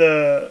with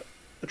the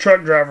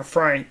truck driver,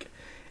 Frank,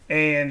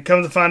 and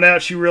comes to find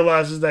out she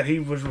realizes that he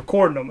was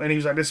recording them, and he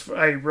was like,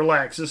 "Hey,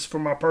 relax, this is for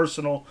my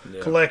personal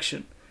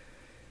collection."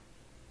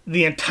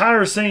 The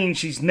entire scene,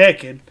 she's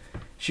naked.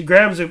 She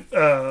grabs a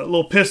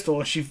little pistol,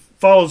 and she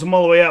follows him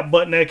all the way out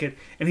butt naked,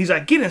 and he's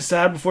like, "Get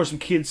inside before some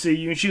kids see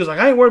you." And she was like,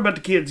 "I ain't worried about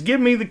the kids.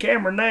 Give me the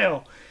camera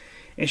now."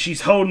 And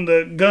she's holding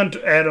the gun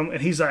at him,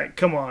 and he's like,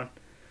 "Come on.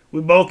 We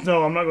both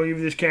know I'm not going to give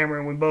you this camera,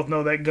 and we both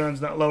know that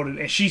gun's not loaded."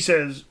 And she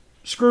says,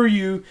 "Screw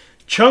you,"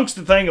 chunks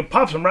the thing and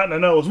pops him right in the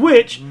nose,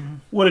 which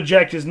would have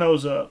jacked his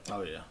nose up.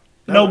 Oh, yeah.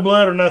 No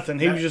blood or nothing.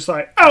 He was just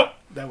like, "Oh!"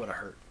 That would have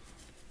hurt.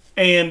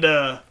 And,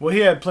 well, he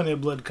had plenty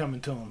of blood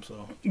coming to him,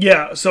 so.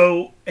 yeah,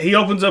 so he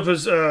opens up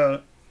his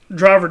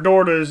driver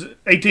door to his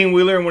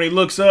 18-wheeler, and when he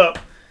looks up,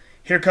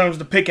 here comes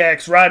the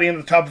pickaxe right in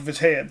the top of his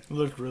head. It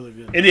looked really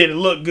good. It did. It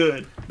looked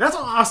good. That's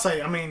all I'll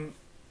say. I mean,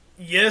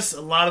 yes,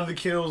 a lot of the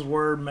kills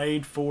were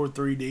made for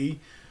 3D,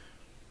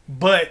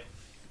 but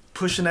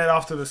pushing that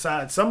off to the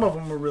side, some of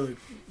them were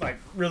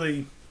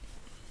really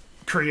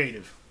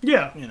creative.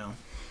 Yeah.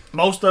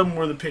 Most of them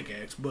were the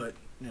pickaxe, but,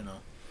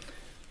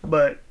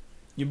 But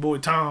your boy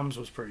Tom's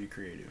was pretty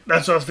creative.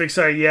 that's what I was going to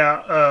say,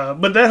 yeah.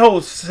 But that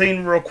whole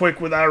scene real quick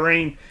with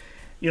Irene,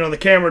 the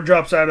camera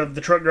drops out of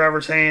the truck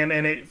driver's hand,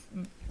 and it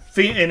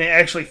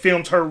actually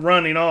films her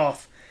running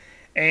off,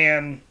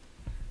 and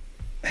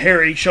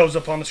Harry shows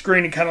up on the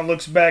screen and kind of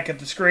looks back at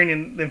the screen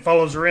and then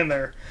follows her in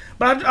there.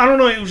 But I don't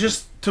know, it was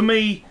just, to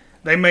me,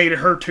 they made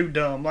her too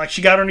dumb. Like,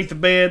 she got underneath the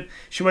bed,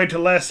 she waited till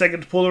the last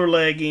second to pull her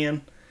leg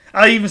in.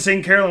 I even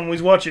seen Carolyn when we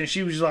was watching, and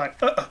she was just like,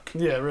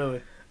 Yeah,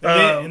 really.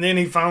 And then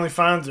he finally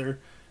finds her.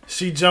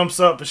 She jumps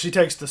up, and she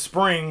takes the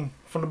spring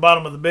from the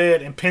bottom of the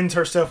bed and pins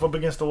herself up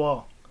against the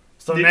wall.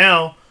 So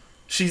now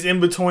she's in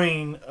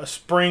between a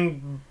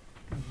spring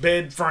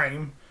bed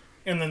frame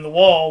and then the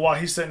wall while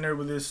he's sitting there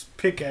with this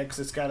pickaxe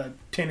that's got a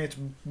 10-inch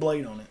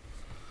blade on it.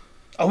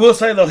 I will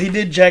say, though, he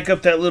did jack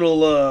up that little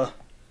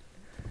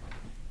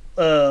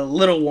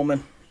little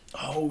woman.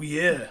 Oh,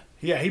 yeah.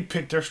 Yeah, he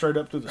picked her straight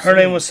up through the Her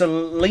name was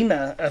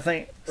Selena, I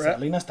think. Right?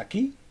 Selena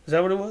Staki? Is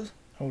that what it was?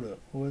 Hold up.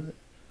 Who was it?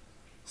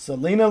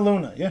 Selena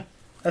Luna, yeah.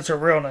 That's her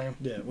real name.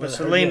 Yeah, But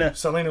Selena. Yeah.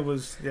 Selena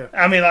was, yeah.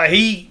 I mean, like,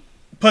 he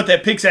put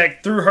that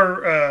pickaxe through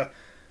her,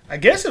 I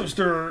guess it was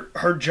through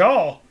her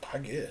jaw. I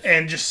guess.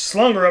 And just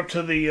slung her up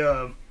to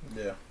the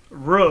Yeah.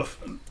 roof.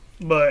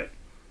 But,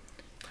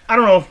 I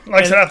don't know.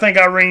 Like I said, I think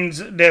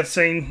Irene's death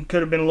scene could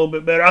have been a little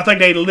bit better. I think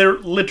they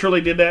literally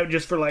did that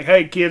just for, like,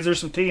 hey, kids, there's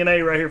some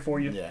TNA right here for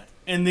you. Yeah.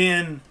 And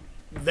then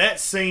that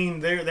scene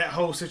there, that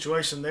whole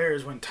situation there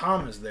is when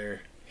Tom is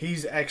there.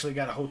 He's actually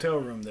got a hotel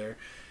room there.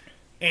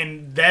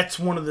 And that's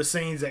one of the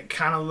scenes that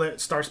kind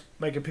of starts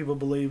making people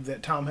believe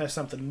that Tom has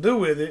something to do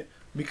with it,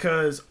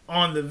 because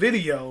on the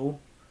video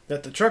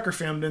that the trucker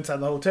filmed inside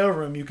the hotel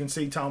room, you can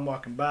see Tom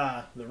walking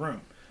by the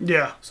room.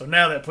 Yeah. So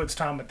now that puts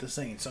Tom at the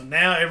scene. So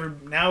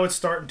now it's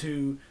starting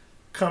to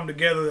come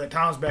together that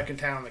Tom's back in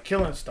town. The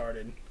killing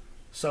started.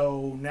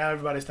 So now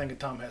everybody's thinking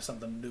Tom has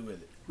something to do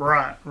with it.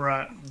 Right,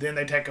 right. Then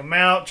they take him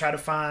out, try to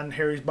find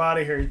Harry's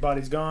body. Harry's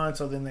body's gone,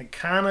 so then they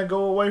kind of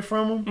go away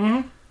from him.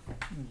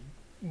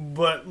 Mm-hmm.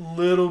 But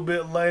little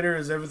bit later,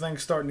 as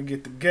everything's starting to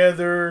get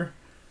together,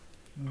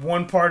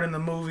 one part in the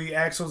movie,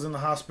 Axel's in the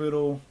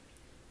hospital.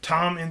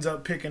 Tom ends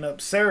up picking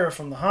up Sarah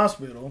from the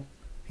hospital.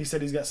 He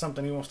said he's got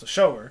something he wants to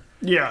show her.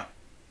 Yeah.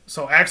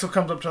 So Axel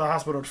comes up to the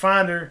hospital to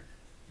find her.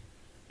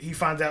 He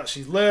finds out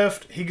she's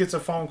left. He gets a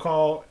phone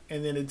call,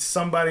 and then it's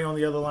somebody on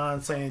the other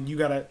line saying, "You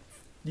gotta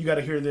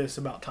hear this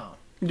about Tom."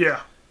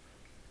 Yeah.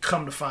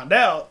 Come to find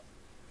out,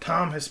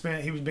 Tom has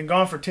spent. He's been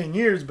gone for 10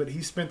 years, but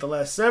he spent the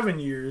last 7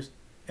 years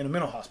in a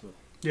mental hospital.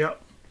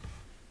 Yep.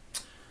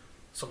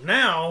 So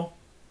now,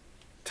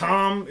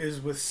 Tom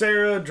is with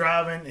Sarah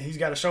driving, and he's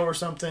got to show her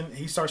something.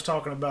 He starts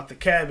talking about the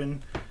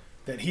cabin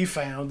that he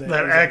found that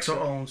Axel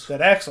owns.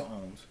 That Axel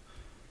owns.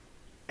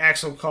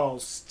 Axel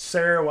calls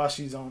Sarah while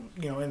she's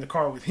in the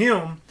car with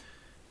him,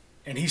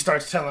 and he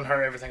starts telling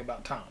her everything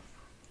about Tom.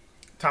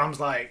 Tom's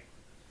like,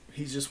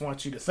 he just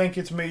wants you to think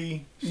it's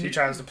me. She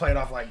tries to play it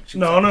off like she's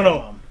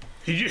no.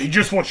 He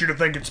just wants you to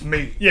think it's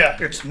me. Yeah,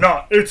 it's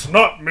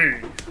not me.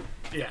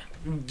 Yeah,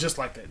 just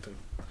like that too.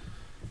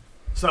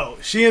 So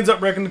she ends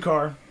up wrecking the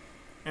car.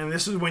 And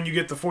this is when you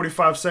get the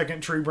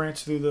 45-second tree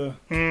branch through the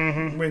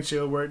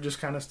windshield where it just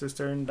kind of sits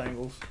there and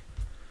dangles.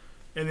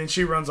 And then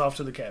she runs off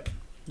to the cabin.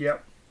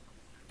 Yep.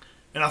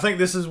 And I think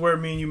this is where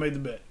me and you made the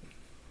bet.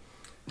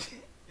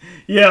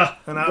 Yeah.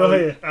 And Go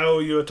ahead. I owe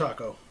you a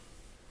taco.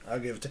 I'll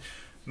give it to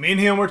me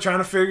and him were trying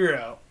to figure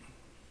out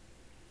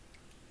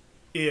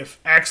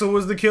if Axel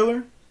was the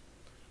killer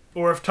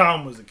or if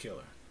Tom was the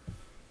killer.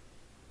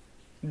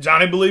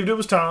 Johnny believed it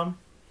was Tom.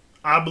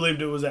 I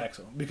believed it was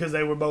Axel because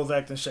they were both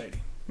acting shady.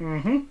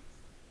 Mm-hmm.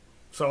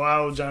 So I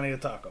owe Johnny a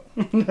taco.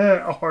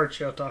 A hard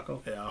shell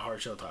taco. Yeah, a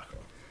hard shell taco.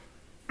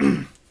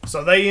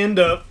 So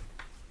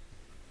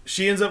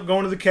she ends up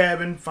going to the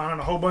cabin, finding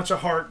a whole bunch of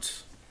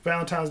hearts,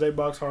 Valentine's Day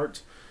box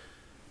hearts.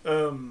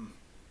 Was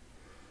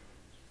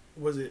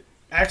it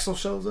Axel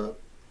shows up?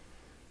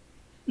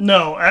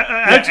 No,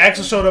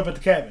 Axel showed up at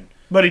the cabin.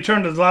 But he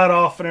turned his light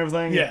off and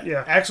everything.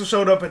 Yeah. Axel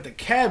showed up at the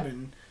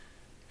cabin.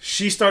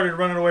 She started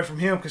running away from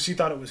him because she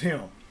thought it was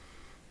him.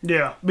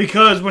 Yeah,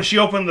 because when she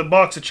opened the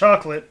box of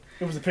chocolate,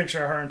 it was a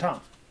picture of her and Tom.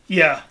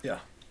 Yeah. Yeah.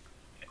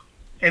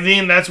 And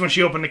then that's when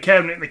she opened the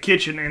cabinet in the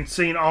kitchen and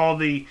seen all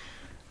the,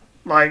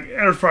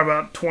 there was probably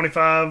about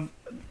 25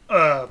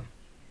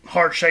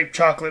 heart-shaped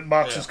chocolate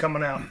boxes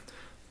coming out.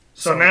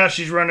 So now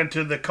she's running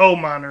to the coal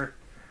miner.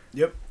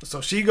 Yep.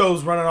 So she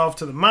goes running off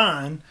to the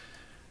mine,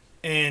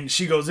 and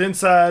she goes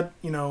inside,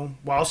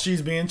 while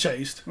she's being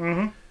chased.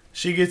 Mm-hmm.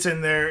 She gets in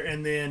there,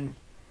 and then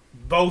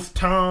both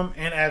Tom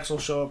and Axel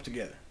show up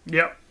together.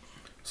 Yep.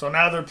 So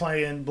now they're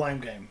playing blame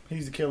game.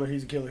 He's the killer,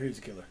 he's the killer, he's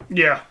the killer.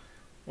 Yeah.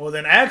 Well,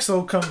 then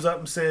Axel comes up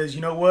and says,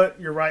 "You know what?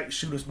 You're right.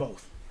 Shoot us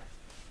both."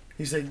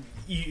 He said,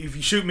 "If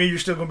you shoot me, you're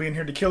still going to be in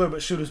here to kill her,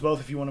 but shoot us both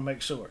if you want to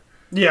make sure."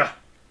 Yeah.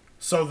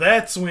 So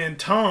that's when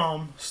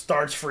Tom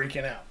starts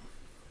freaking out.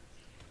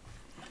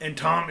 And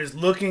Tom is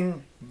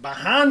looking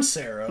behind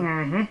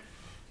Sarah,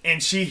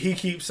 and he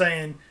keeps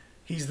saying,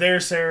 "He's there,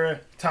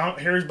 Sarah. Tom,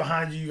 Harry's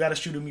behind you. You got to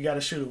shoot him. You got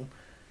to shoot him."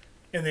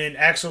 And then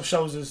Axel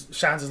shines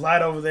his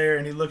light over there,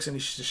 and he looks and he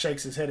just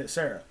shakes his head at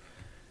Sarah.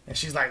 And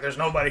she's like, "There's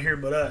nobody here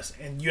but us."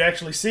 And you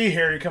actually see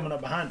Harry coming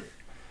up behind her.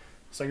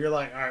 So you're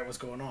like, all right, what's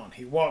going on?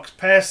 He walks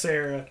past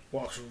Sarah,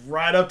 walks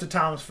right up to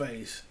Tom's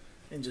face,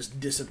 and just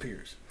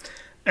disappears.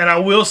 And I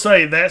will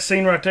say, that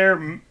scene right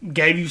there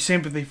gave you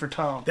sympathy for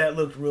Tom. That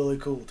looked really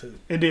cool, too.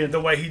 It did. The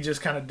way he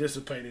just kind of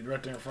dissipated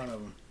right there in front of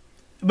him.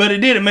 But it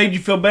did. It made you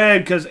feel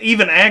bad because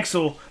even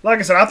Axel, like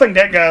I said, I think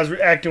that guy's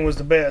acting was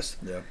the best.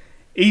 Yeah.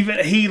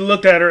 Even he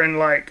looked at her and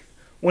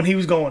when he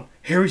was going,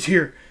 "Harry's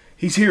here.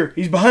 He's here.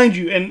 He's behind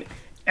you." And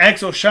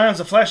Axel shines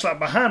the flashlight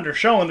behind her,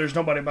 showing there's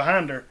nobody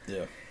behind her.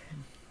 Yeah.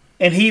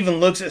 And he even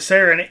looks at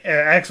Sarah, and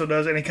Axel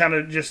does, and he kind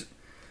of just...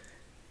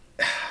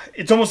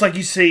 It's almost like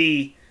you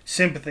see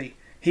sympathy.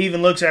 He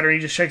even looks at her, and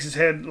he just shakes his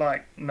head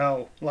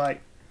no,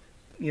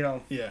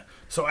 Yeah.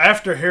 So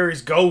after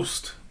Harry's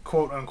ghost,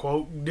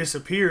 quote-unquote,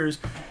 disappears,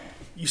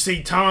 you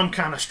see Tom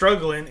kind of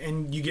struggling,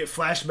 and you get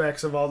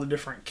flashbacks of all the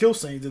different kill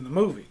scenes in the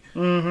movie.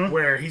 Mm-hmm.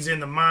 Where he's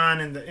in the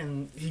mine,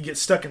 and he gets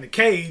stuck in the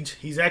cage.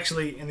 He's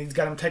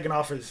got him taking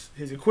off his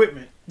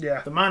equipment.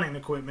 Yeah. The mining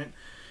equipment.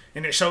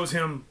 And it shows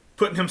him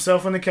putting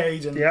himself in the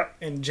cage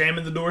and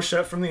jamming the door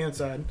shut from the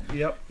inside.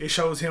 Yep. It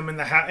shows him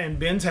in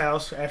Ben's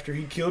house after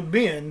he killed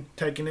Ben,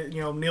 taking it,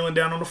 kneeling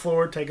down on the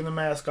floor, taking the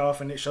mask off,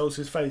 and it shows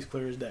his face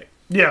clear as day.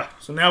 Yeah.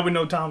 So now we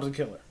know Tom's a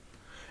killer.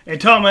 And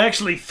Tom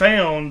actually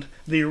found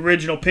the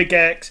original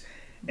pickaxe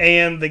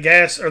and the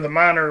gas or the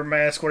miner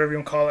mask, whatever you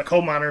want to call it,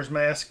 coal miner's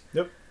mask.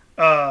 Yep.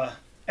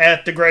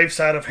 At the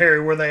gravesite of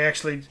Harry, where they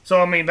actually.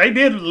 So I mean, they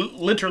did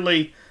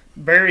literally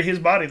bury his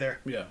body there.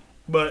 Yeah.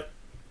 But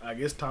I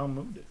guess Tom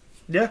moved it.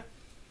 Yeah.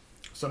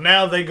 So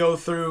now they go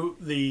through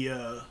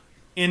the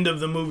end of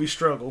the movie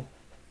struggle,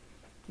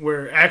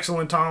 where Axel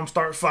and Tom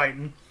start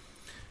fighting.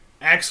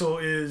 Axel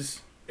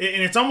is,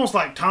 and it's almost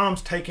like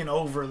Tom's taking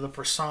over the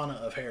persona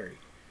of Harry.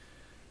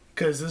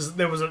 because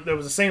there was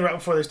a scene right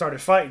before they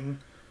started fighting.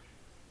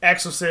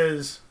 Axel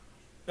says,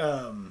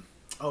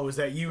 "Oh, is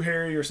that you,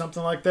 Harry?" or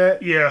something like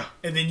that. Yeah.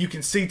 And then you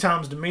can see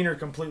Tom's demeanor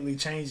completely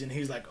change, and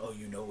he's like, "Oh,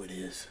 you know it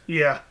is."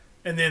 Yeah.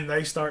 And then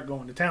they start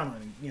going to town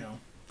on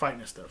fighting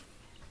and stuff.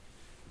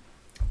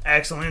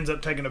 Axel ends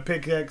up taking a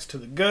pickaxe to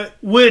the gut.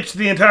 Which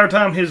the entire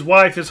time his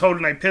wife is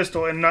holding a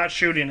pistol and not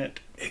shooting it.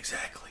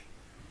 Exactly.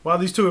 While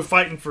these two are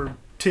fighting for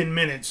 10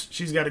 minutes,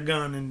 she's got a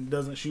gun and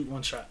doesn't shoot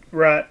one shot.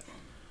 Right.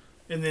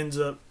 And ends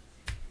up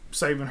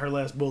saving her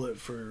last bullet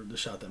for the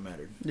shot that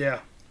mattered. Yeah.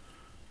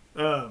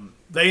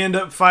 They end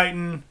up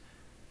fighting.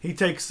 He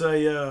takes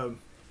a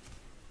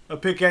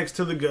pickaxe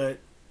to the gut.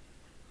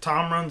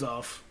 Tom runs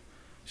off.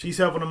 She's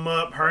helping him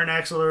up. Her and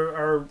Axel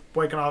are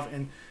waking off.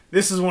 And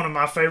this is one of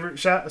my favorite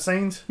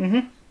scenes.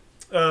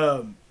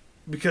 Mm-hmm.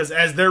 Because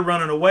as they're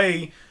running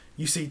away,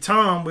 you see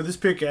Tom with his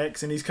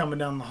pickaxe, and he's coming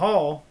down the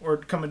hall, or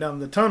coming down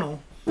the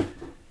tunnel,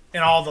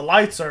 and all the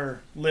lights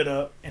are lit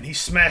up, and he's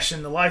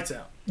smashing the lights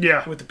out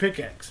with the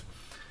pickaxe.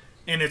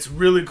 And it's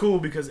really cool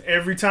because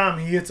every time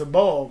he hits a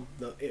bulb,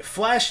 it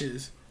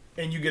flashes,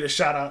 and you get a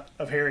shot out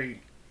of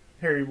Harry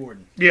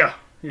Warden. Yeah.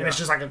 And it's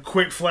just like a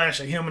quick flash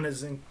of him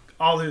and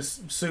all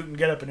his suit and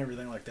getup and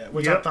everything like that,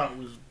 which I thought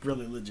was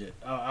really legit.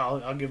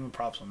 I'll give him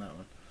props on that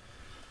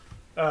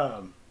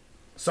one.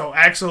 So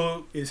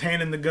Axel is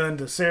handing the gun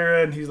to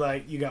Sarah, and he's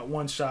like, "You got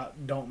one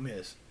shot, don't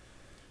miss."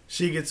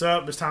 She gets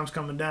up as Tom's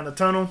coming down the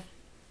tunnel.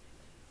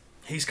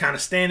 He's kind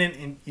of standing,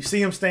 and you see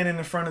him standing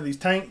in front of these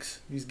gas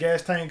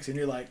tanks, and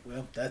you're like,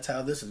 "Well, that's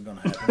how this is going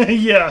to happen."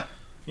 Yeah.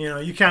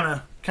 You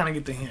kind of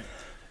get the hint.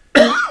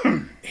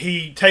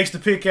 He takes the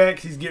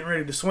pickaxe. He's getting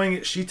ready to swing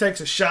it. She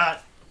takes a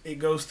shot. It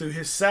goes through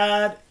his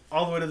side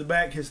all the way to the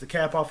back, hits the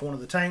cap off one of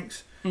the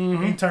tanks.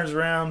 Mm-hmm. He turns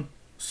around,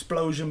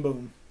 explosion,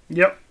 boom.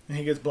 Yep. And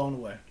he gets blown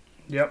away.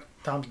 Yep.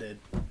 Tom's dead.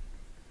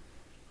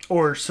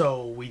 Or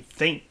so we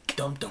think.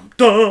 Dum dum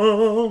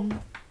dum.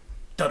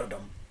 Dum dum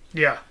dum.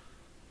 Yeah.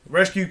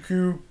 Rescue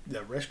crew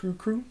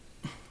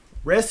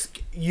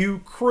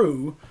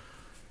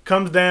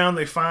comes down.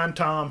 They find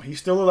Tom. He's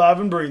still alive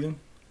and breathing.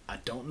 I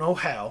don't know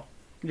how.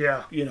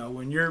 Yeah.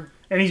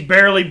 And he's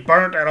barely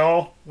burnt at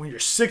all. When you're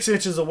 6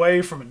 inches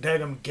away from a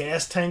daggum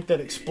gas tank that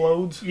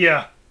explodes.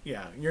 Yeah.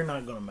 Yeah, you're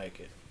not going to make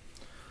it.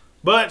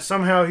 But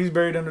somehow he's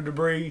buried under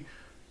debris.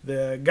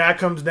 The guy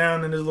comes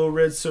down in his little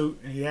red suit,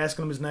 and he asks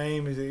him his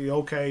name. He's like,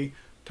 okay.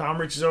 Tom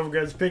reaches over,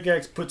 grabs his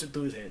pickaxe, puts it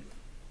through his head.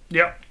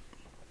 Yep.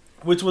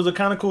 Which was a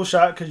kind of cool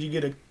shot because you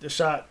get a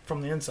shot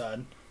from the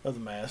inside of the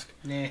mask.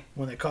 Yeah.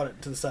 When they caught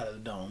it to the side of the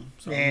dome.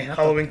 So,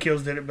 Halloween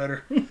Kills did it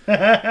better.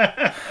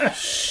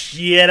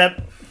 Shut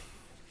up.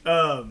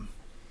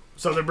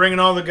 So they're bringing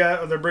all the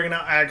guys. They're bringing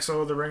out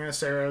Axel. They're bringing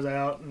Sarah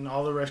out, and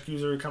all the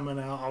rescues are coming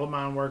out. All the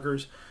mine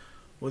workers.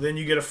 Well, then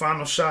you get a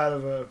final shot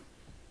of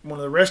one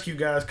of the rescue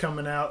guys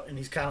coming out, and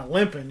he's kind of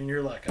limping, and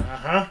you're like,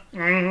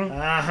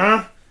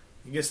 Mm-hmm.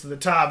 He gets to the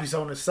top. He's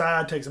on his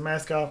side. Takes the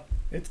mask off.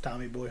 It's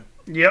Tommy Boy.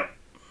 Yep.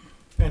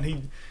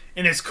 And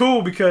it's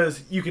cool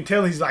because you can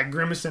tell he's like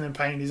grimacing in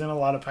pain. He's in a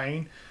lot of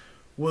pain.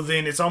 Well,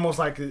 then it's almost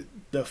like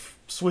the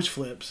switch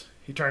flips.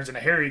 He turns into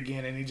Harry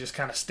again, and he just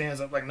kind of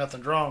stands up like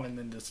nothing's wrong, and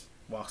then just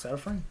walks out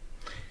of frame.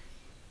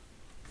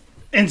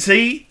 And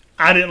see,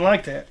 I didn't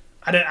like that.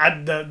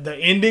 The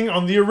ending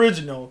on the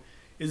original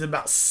is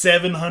about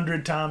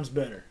 700 times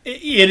better.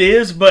 It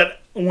is, but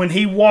when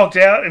he walked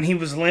out and he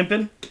was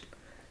limping,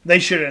 they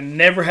should have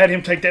never had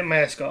him take that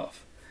mask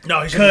off.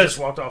 No, he should have just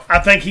walked off. I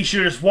think he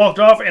should have just walked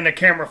off and the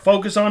camera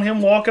focused on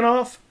him walking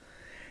off,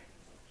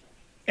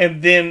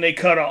 and then they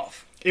cut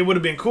off. It would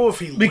have been cool if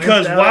he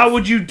Because why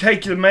would you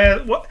take the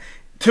mask?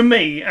 To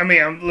me, I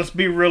mean, let's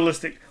be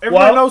realistic.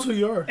 Everybody knows who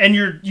you are. And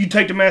you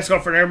take the mask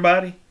off for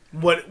everybody?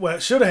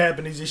 What should have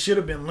happened is he should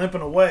have been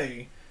limping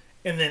away,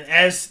 and then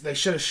as they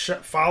should have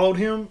followed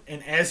him,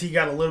 and as he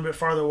got a little bit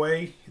farther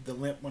away, the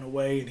limp went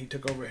away, and he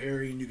took over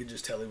Harry, and you could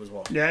just tell he was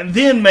walking. Yeah, and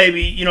then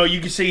maybe, you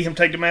could see him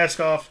take the mask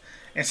off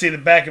and see the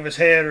back of his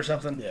head or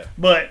something. Yeah.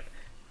 But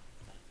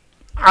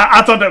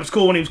I thought that was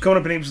cool when he was coming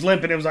up and he was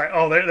limping. It was like,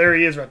 oh, there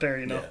he is right there,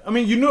 Yeah. I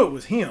mean, you knew it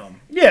was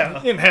him. Yeah.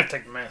 You didn't have to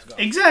take the mask off.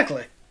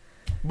 Exactly.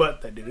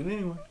 But they did it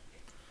anyway.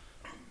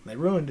 They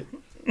ruined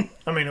it.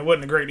 I mean, it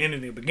wasn't a great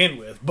ending to begin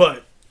with,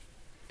 but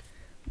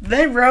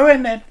they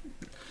ruined it.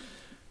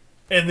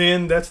 And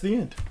then that's the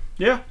end.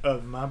 Yeah.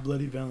 Of My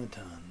Bloody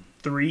Valentine.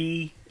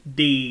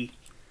 3D.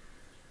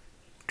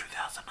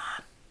 2009.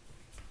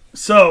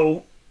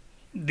 So,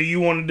 do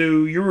you want to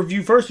do your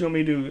review first or you want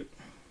me to do it?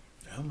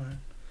 Oh, man.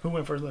 Who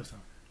went first last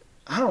time?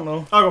 I don't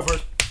know. I'll go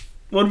first.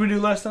 What did we do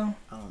last time?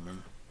 I don't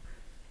remember.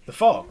 The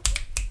Fog.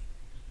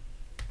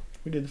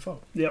 We did The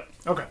Fog. Yep.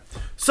 Okay.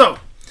 So,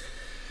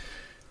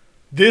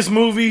 this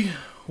movie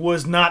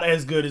was not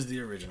as good as the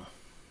original.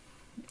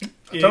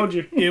 I told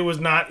you. It was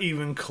not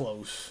even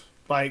close.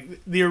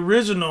 Like, the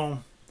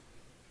original,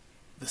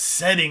 the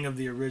setting of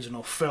the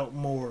original felt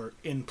more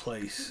in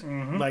place.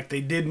 Mm-hmm. Like, they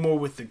did more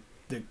with the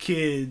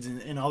kids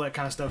and all that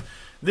kind of stuff.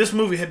 This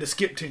movie had to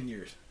skip 10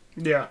 years.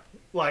 Yeah.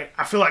 Like,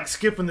 I feel like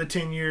skipping the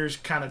 10 years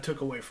kind of took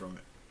away from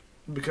it.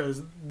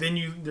 Because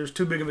then there's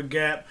too big of a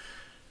gap.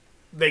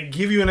 they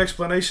give you an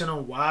explanation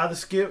on why the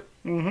skip,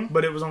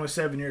 but it was only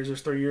 7 years.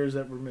 There's 3 years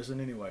that were missing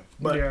anyway.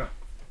 But yeah.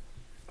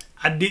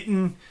 I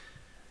didn't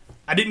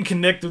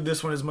connect with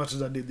this one as much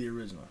as I did the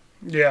original.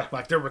 Yeah.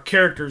 Like, there were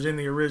characters in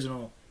the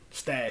original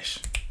stash.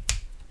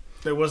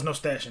 There was no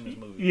stash in this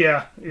movie.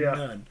 Yeah, yeah.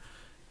 None.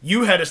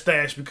 You had a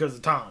stash because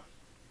of Tom.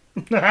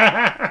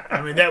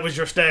 I mean, that was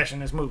your stash in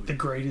this movie. The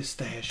greatest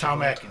stash.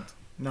 Tom Atkins,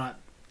 not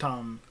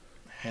Tom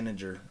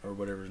Henninger or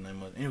whatever his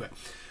name was. Anyway,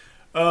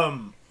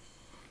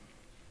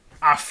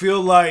 I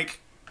feel like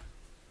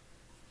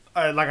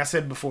I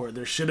said before,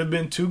 there should have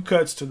been 2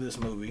 cuts to this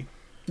movie.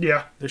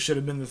 Yeah. There should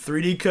have been the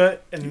 3D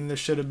cut, and then there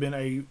should have been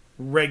a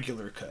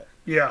regular cut.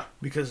 Yeah.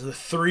 Because the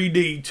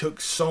 3D took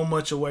so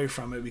much away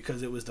from it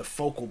because it was the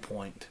focal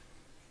point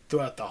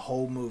throughout the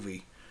whole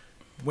movie.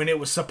 When it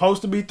was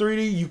supposed to be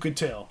 3D, you could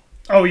tell.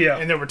 Oh, yeah.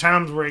 And there were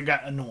times where it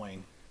got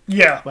annoying.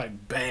 Yeah.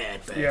 Like,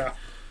 bad. Yeah.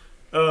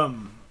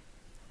 I'm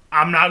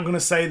not going to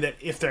say that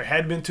if there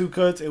had been 2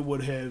 cuts, it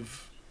would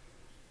have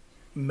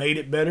made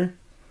it better.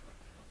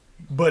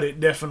 But it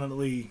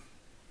definitely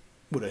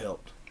would have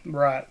helped.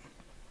 Right.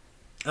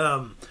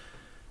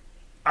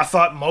 I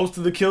thought most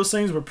of the kill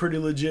scenes were pretty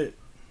legit.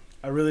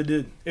 I really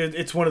did.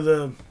 It's one of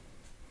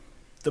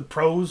the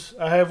pros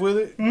I have with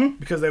it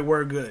because they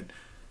were good.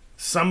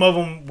 Some of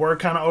them were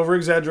kind of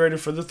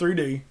over-exaggerated for the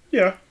 3D.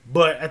 Yeah.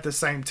 But at the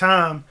same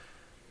time,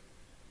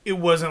 it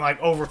wasn't like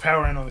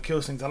overpowering on the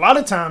kill scenes. A lot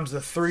of times the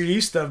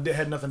 3D stuff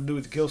had nothing to do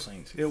with the kill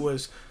scenes. It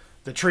was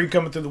the tree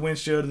coming through the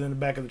windshield and then the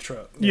back of the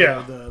truck.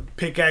 Yeah. The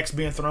pickaxe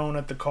being thrown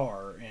at the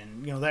car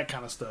and, that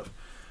kind of stuff.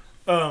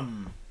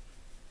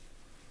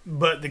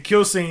 But the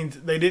kill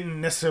scenes, they didn't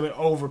necessarily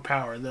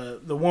overpower.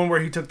 The one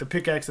where he took the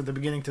pickaxe at the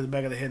beginning to the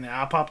back of the head and the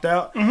eye popped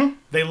out,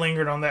 they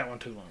lingered on that one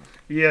too long.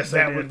 Yes,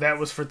 that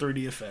was for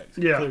 3D effects.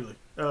 Yeah. Clearly.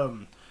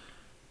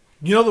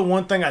 The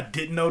one thing I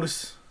didn't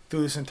notice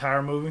through this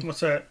entire movie? What's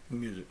that? The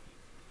music.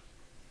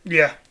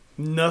 Yeah.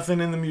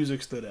 Nothing in the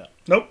music stood out.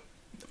 Nope.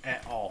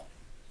 At all.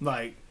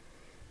 Like,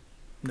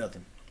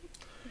 nothing.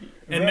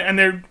 And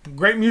they're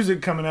great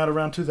music coming out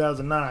around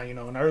 2009,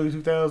 in early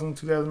 2000,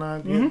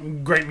 2009. Yeah,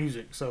 great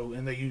music. So,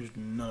 and they used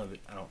none of it,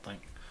 I don't think.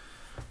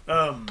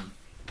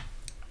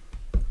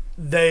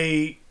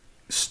 They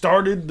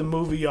started the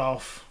movie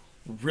off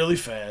really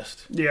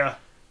fast. Yeah.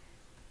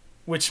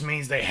 Which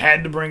means they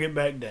had to bring it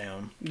back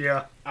down.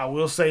 Yeah. I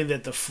will say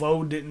that the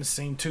flow didn't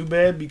seem too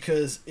bad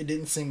because it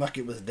didn't seem like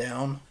it was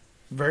down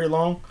very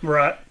long.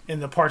 Right.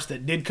 And the parts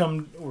that did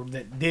come, or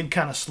that did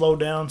kind of slow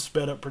down,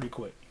 sped up pretty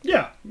quick.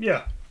 Yeah.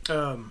 Yeah.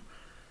 The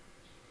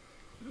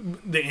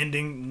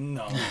ending,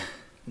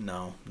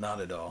 no, not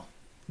at all.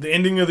 The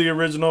ending of the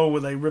original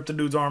where they rip the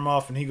dude's arm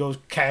off and he goes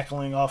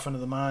cackling off into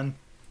the mine,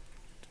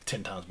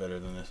 10 times better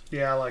than this.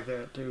 Yeah, I like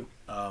that too.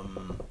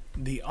 I'm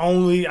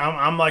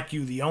like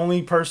you. The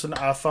only person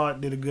I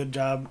thought did a good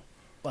job,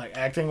 like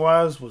acting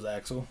wise, was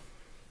Axel.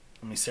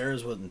 I mean,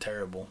 Sarah's wasn't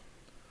terrible.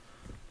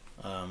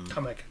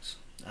 Tom Atkins.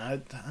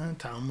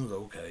 Tom was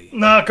okay.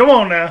 Nah, come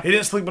on now. He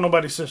didn't sleep with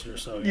nobody's sister,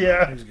 so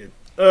yeah, he was good.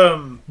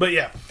 But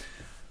yeah.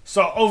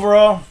 So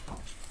overall,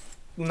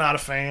 not a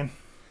fan.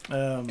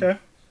 Okay.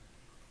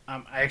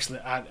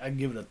 I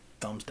give it a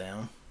thumbs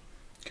down.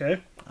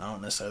 Okay. I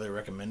don't necessarily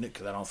recommend it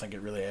because I don't think it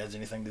really adds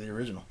anything to the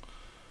original.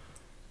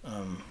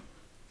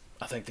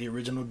 I think the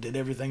original did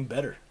everything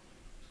better.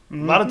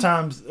 Mm-hmm. A lot of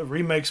times,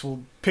 remakes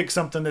will pick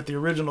something that the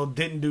original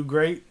didn't do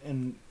great,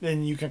 and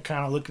then you can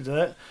kind of look at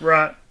that.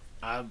 Right.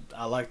 I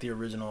like the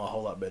original a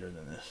whole lot better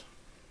than this.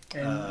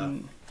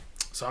 And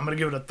so I'm going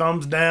to give it a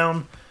thumbs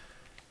down.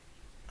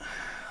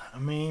 I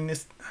mean,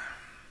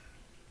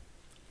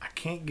 I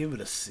can't give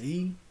it a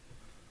C.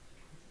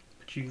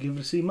 But you can give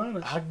it a C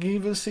minus. I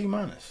give it a C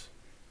minus.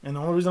 And the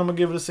only reason I'm going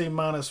to give it a C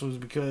minus was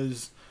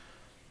because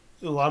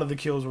a lot of the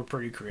kills were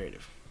pretty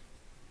creative.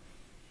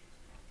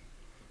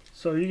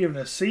 So you're giving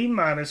it a C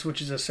minus,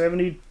 which is a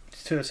 70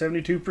 to a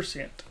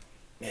 72%.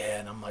 Yeah,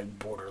 and I'm like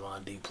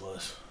borderline D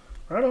plus.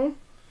 Right on.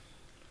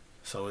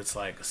 So it's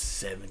like a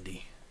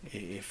 70.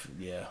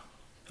 Yeah.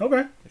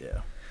 Okay.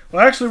 Yeah.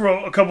 Well, I actually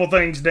wrote a couple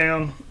things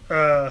down.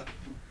 I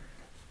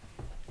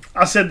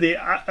said the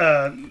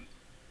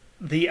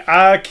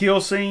eye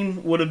kill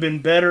scene would have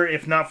been better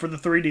if not for the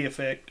 3D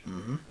effect.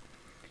 Mm-hmm.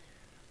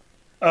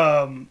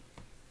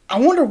 I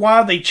wonder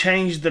why they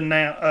changed the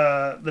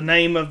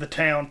name of the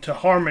town to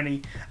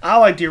Harmony. I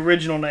like the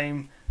original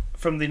name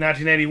from the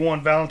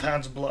 1981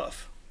 Valentine's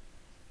Bluff.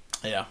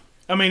 Yeah.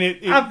 I mean,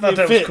 I thought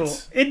that fits.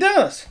 was cool. It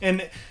does.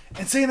 And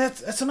see,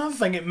 that's another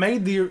thing. It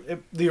made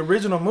the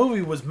original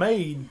movie was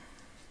made.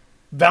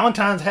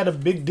 Valentine's had a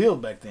big deal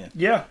back then.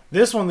 Yeah.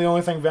 This one, the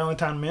only thing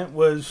Valentine meant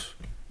was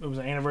it was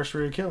an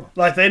anniversary of killing.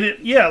 Like they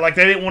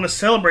didn't want to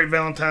celebrate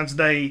Valentine's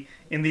Day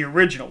in the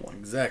original one.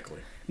 Exactly.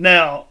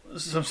 Now,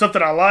 some stuff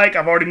that I like,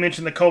 I've already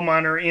mentioned the coal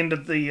miner end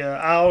of the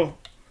aisle,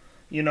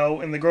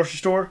 in the grocery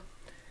store.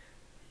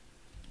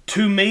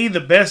 To me, the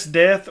best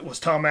death was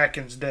Tom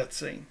Atkins' death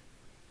scene.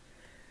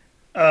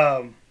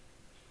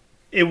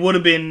 It would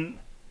have been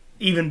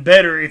even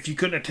better if you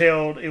couldn't have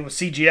told it was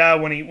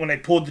CGI when they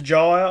pulled the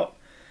jaw out.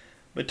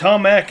 But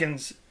Tom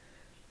Atkins,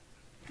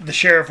 the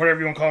sheriff, whatever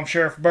you want to call him,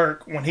 Sheriff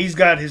Burke, when he's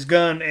got his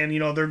gun and,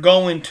 they're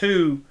going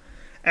to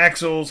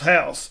Axel's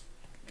house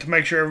to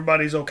make sure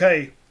everybody's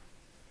okay.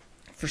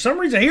 For some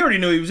reason, he already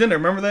knew he was in there.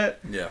 Remember that?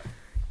 Yeah.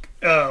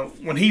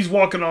 When he's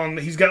walking on,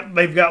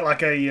 they've got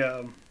like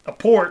a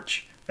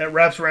porch that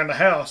wraps around the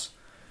house.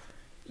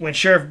 When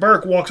Sheriff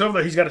Burke walks over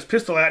there, he's got his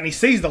pistol out and he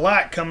sees the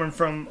light coming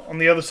from on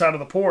the other side of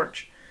the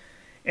porch,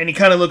 and he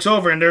kind of looks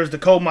over and there's the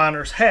coal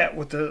miner's hat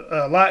with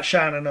the light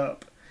shining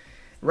up.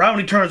 Right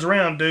when he turns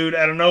around, dude,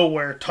 out of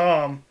nowhere,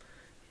 Tom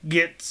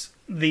gets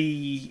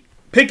the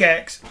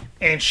pickaxe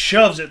and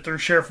shoves it through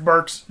Sheriff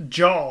Burke's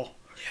jaw,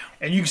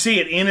 and you can see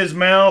it in his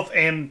mouth.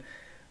 And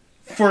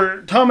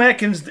for Tom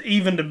Atkins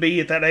even to be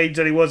at that age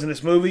that he was in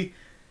this movie,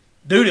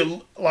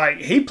 dude,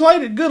 he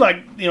played it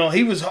good.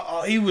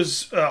 He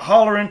was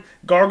hollering,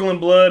 gargling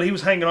blood. He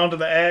was hanging onto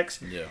the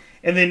axe. Yeah.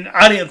 And then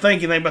I didn't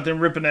think anything about them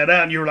ripping that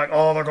out. And you were like,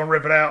 oh, they're going to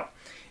rip it out.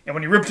 And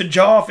when he ripped the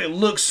jaw off, it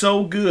looked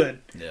so good.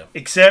 Yeah.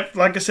 Except,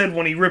 like I said,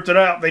 when he ripped it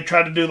out, they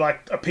tried to do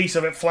like a piece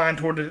of it flying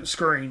toward the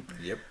screen.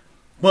 Yep.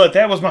 But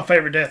that was my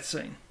favorite death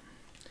scene.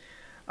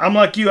 I'm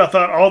like you. I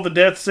thought all the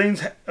death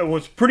scenes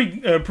was pretty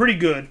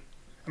good.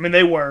 I mean,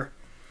 they were.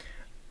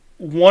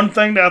 One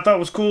thing that I thought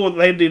was cool,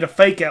 they did a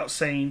fake out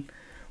scene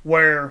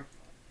where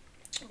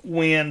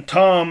when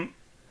Tom,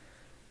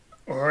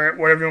 or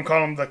whatever you want to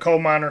call him, the coal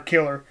miner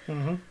killer,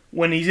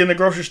 when he's in the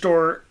grocery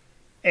store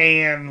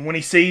and when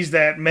he sees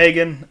that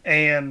Megan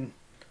and,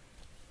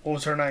 what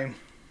was her name?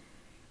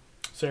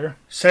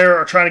 Sarah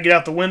are trying to get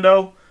out the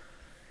window,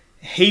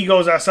 he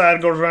goes outside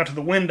and goes around to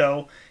the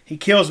window. He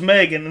kills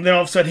Megan, and then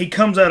all of a sudden he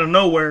comes out of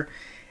nowhere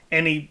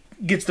and he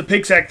gets the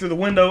pickaxe through the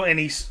window and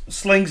he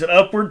slings it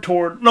upward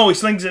he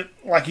slings it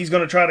like he's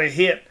going to try to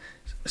hit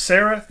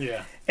Sarah.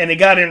 Yeah. And it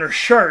got in her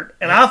shirt,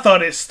 and I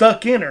thought it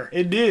stuck in her.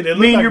 It did.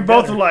 Me and you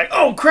both were like,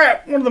 oh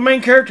crap, one of the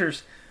main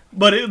characters.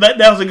 But that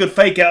was a good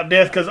fake out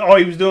death because all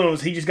he was doing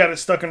was he just got it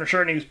stuck in her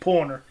shirt and he was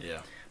pulling her.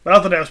 Yeah. But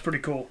I thought that was pretty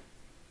cool.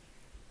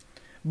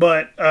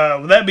 But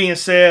with that being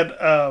said,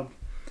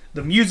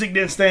 the music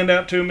didn't stand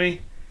out to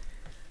me.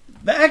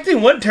 The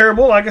acting wasn't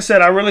terrible. Like I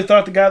said, I really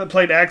thought the guy that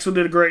played Axel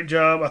did a great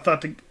job. I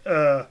thought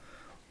the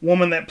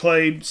woman that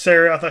played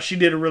Sarah, I thought she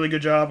did a really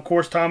good job. Of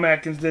course, Tom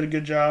Atkins did a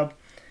good job.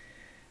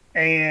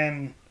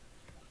 And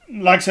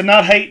like I said,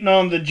 not hating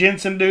on the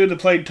Jensen dude that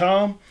played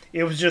Tom.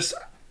 It was just,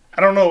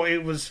 I don't know,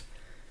 it was,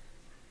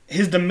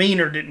 his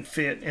demeanor didn't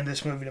fit in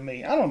this movie to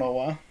me. I don't know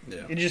why.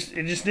 Yeah. It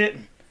just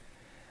didn't.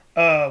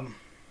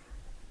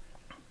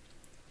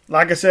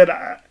 Like I said,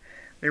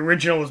 the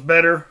original was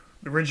better.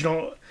 The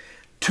original,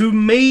 to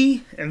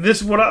me, and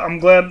this is what I'm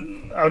glad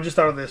I just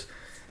thought of this.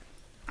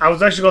 I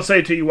was actually going to say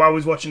it to you while I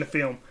was watching the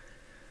film.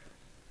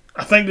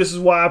 I think this is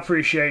why I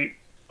appreciate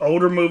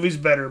older movies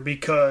better,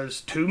 because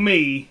to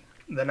me,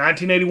 the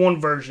 1981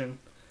 version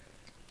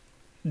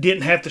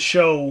didn't have to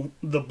show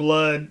the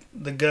blood,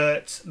 the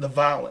guts, the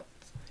violence.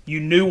 You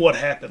knew what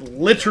happened.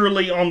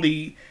 Literally on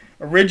the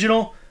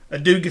original, a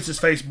dude gets his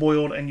face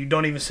boiled and you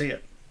don't even see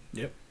it.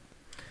 Yep.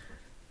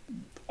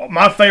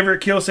 My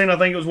favorite kill scene, I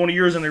think it was one of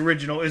yours in the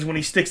original, is when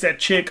he sticks that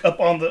chick up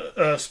on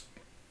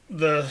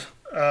the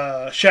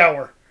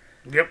shower.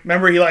 Yep.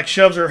 Remember, he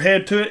shoves her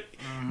head to it.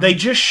 They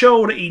just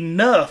showed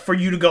enough for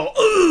you to go,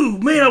 ooh,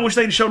 man, I wish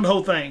they'd showed the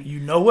whole thing. You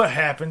know what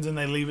happens, and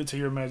they leave it to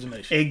your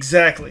imagination.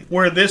 Exactly.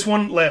 Where this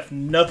one left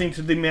nothing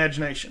to the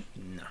imagination.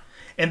 No.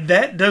 And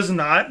that does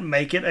not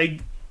make it a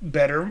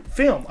better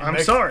film. I'm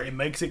sorry. It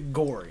makes it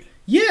gory.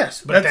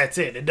 Yes. But that's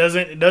it. It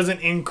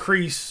doesn't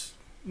increase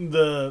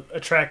the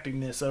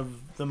attractiveness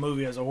of the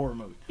movie as a horror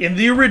movie. In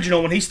the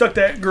original, when he stuck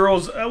that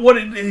girl's,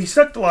 he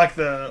stuck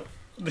the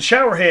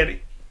shower head.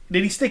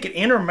 Did he stick it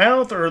in her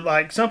mouth or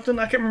something?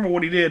 I can't remember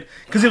what he did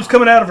because it was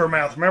coming out of her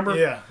mouth. Remember?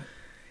 Yeah.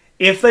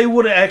 If they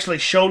would have actually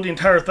showed the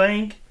entire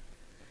thing,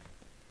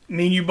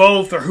 me and you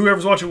both or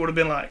whoever's watching would have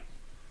been like,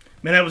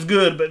 "Man, that was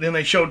good," but then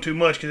they showed too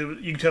much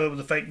because you could tell it was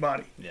a fake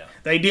body. Yeah.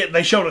 They did.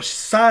 They showed a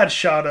side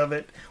shot of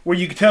it where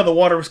you could tell the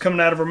water was coming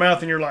out of her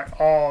mouth, and you're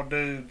like, "Oh,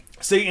 dude."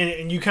 See,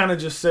 and you kind of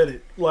just said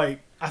it.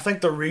 I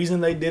think the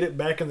reason they did it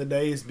back in the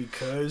day is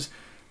because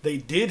they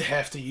did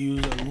have to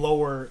use a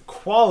lower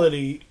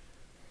quality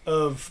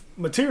of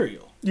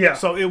material. Yeah.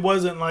 So it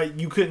wasn't like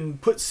you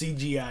couldn't put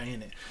CGI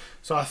in it.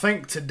 So I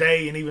think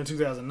today and even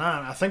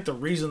 2009, I think the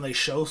reason they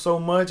show so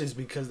much is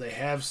because they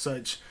have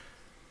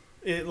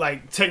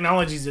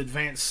technology's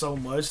advanced so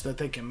much that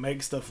they can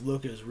make stuff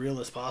look as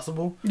real as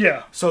possible.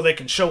 Yeah. So they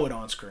can show it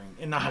on screen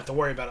and not have to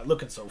worry about it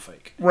looking so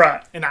fake.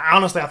 Right. And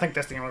honestly, I think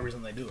that's the only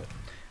reason they do it.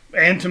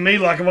 And to me,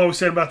 like I've always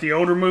said about the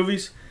older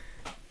movies,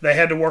 they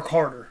had to work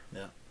harder.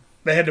 Yeah.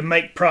 They had to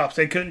make props.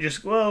 They couldn't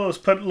just, let's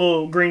put a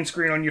little green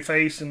screen on your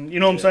face and, you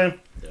know what I'm saying?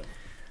 Yeah.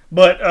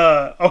 But,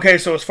 okay,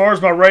 so as far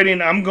as my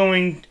rating, I'm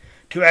going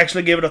to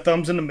actually give it a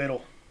thumbs in the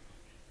middle.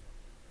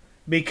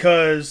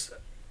 Because,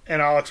 and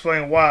I'll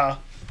explain why,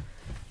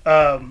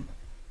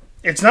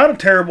 it's not a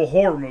terrible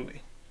horror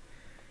movie.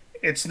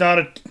 It's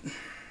not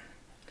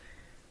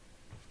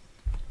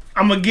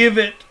I'm going to give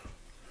it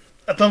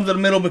a thumbs in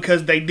the middle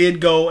because they did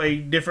go a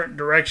different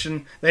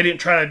direction. They didn't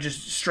try to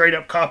just straight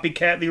up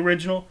copycat the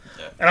original.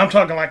 Yeah. And I'm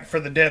talking like for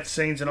the death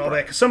scenes and all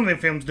that, because some of them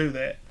films do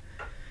that.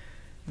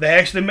 They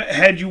actually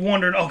had you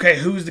wondering, okay,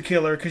 who's the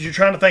killer? Because you're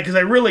trying to think, because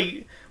they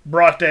really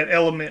brought that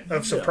element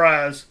of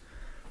surprise.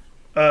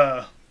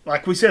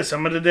 Like we said,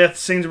 some of the death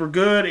scenes were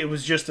good. It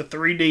was just the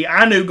 3D.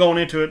 I knew going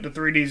into it the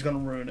 3D is going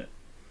to ruin it.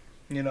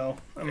 You know,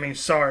 I mean,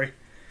 sorry.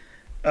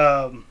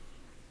 I'm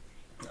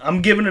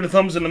giving it a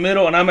thumbs in the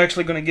middle, and I'm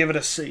actually going to give it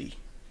a C.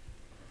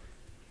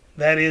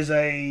 That is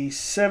a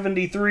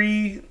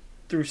 73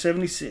 through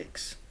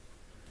 76.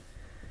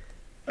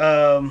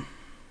 I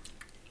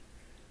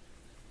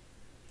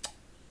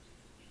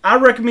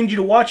recommend you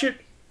to watch it,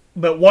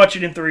 but watch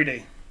it in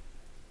 3D.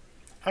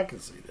 I can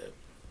see that.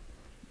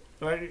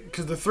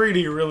 Because the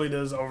 3D really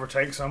does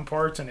overtake some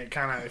parts, and it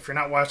kind of, if you're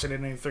not watching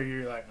it in 3D,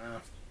 you're like,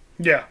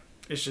 yeah,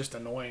 it's just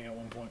annoying at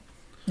one point.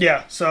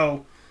 Yeah,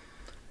 so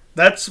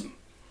that's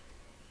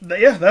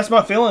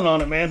my feeling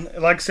on it, man.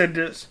 Like I said,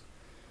 this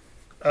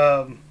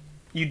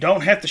you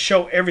don't have to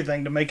show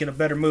everything to make it a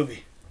better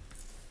movie.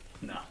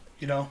 No,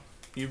 you know,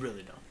 you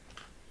really don't.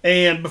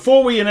 And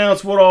before we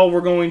announce what all we're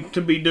going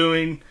to be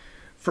doing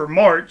for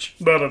March,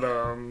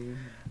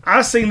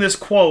 I seen this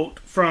quote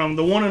from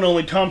the one and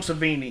only Tom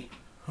Savini.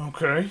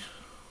 Okay.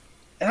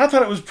 And I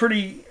thought it was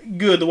pretty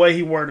good the way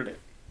he worded it.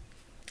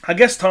 I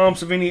guess Tom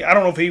Savini, I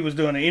don't know if he was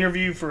doing an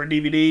interview for a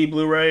DVD,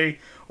 Blu-ray,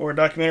 or a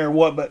documentary or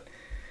what, but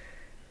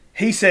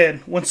he said,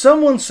 when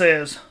someone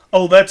says,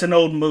 oh, that's an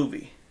old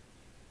movie,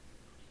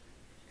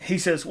 he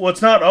says, well,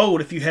 it's not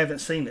old if you haven't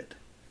seen it.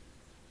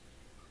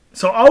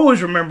 So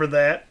always remember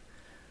that.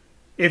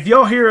 If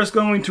y'all hear us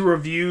going to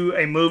review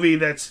a movie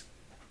that's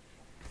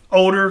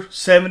older,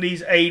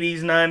 70s, 80s,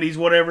 90s,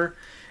 whatever,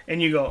 and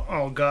you go,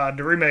 oh, God,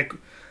 the remake...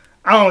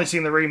 I only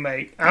seen the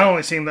remake. I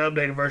only seen the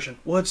updated version.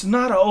 Well, it's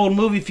not an old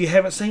movie if you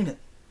haven't seen it.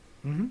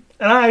 Mm-hmm.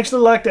 And I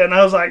actually liked that. And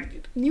I was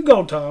like, you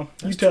go, Tom.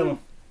 You tell him.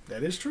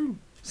 That is true.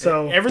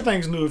 So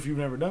everything's new if you've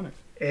never done it.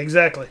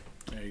 Exactly.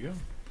 There you go.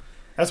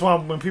 That's why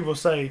when people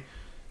say,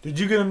 did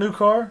you get a new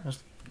car?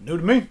 That's new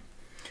to me.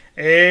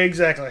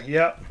 Exactly.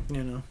 Yep.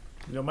 You know,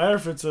 it don't matter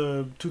if it's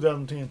a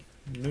 2010.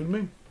 New to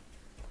me.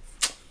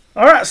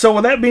 All right, so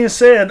with that being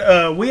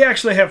said, we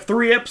actually have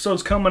 3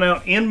 episodes coming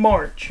out in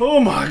March. Oh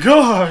my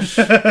gosh!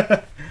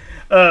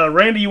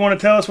 Randy, you want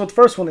to tell us what the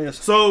first one is?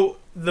 So,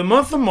 the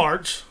month of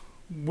March,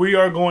 we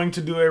are going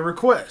to do a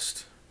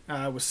request.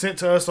 It was sent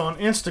to us on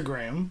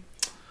Instagram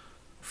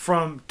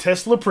from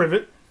Tesla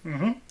Privet,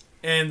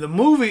 and the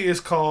movie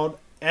is called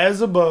As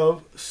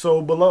Above,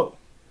 So Below.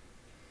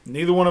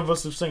 Neither one of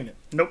us have seen it.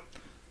 Nope.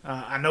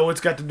 I know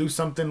it's got to do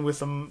something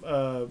with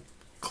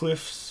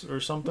cliffs or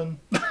something.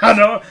 I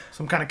know.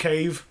 Some kind of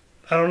cave.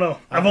 I don't know.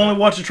 I've only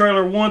watched the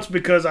trailer once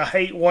because I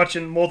hate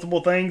watching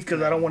multiple things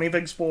because I don't want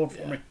anything spoiled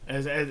for me.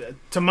 As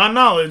to my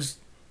knowledge,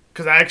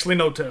 because I actually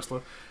know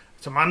Tesla,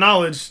 to my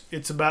knowledge,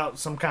 it's about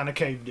some kind of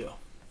cave deal.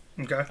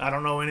 Okay. I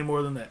don't know any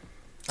more than that.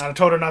 I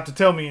told her not to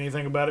tell me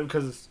anything about it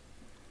because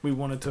we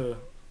wanted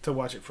to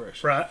watch it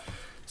fresh. Right.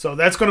 So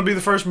that's going to be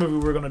the first movie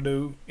we're going to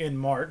do in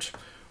March.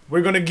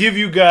 We're going to give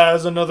you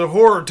guys another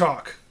horror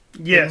talk.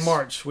 Yes. In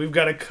March. We've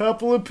got a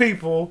couple of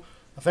people.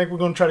 I think we're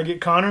going to try to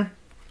get Connor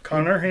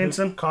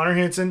Henson,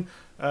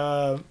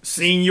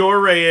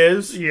 Senor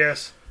Reyes.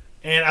 Yes.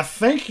 And I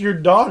think your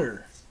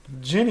daughter,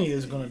 Jenny,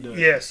 is going to do it.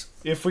 Yes.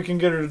 If we can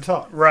get her to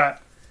talk. Right.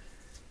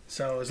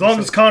 So as long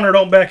as Connor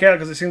don't back out,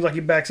 because it seems like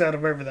he backs out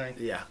of everything.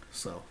 Yeah.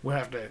 So we'll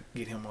have to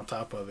get him on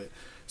top of it.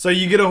 So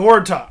you get a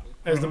horror talk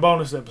as the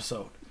bonus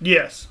episode.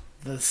 Yes.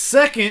 The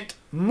second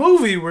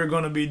movie we're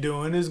going to be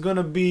doing is going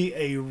to be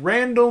a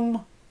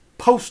random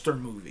poster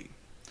movie.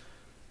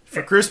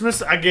 For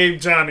Christmas, I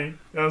gave Johnny,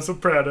 I'm so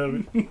proud of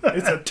it,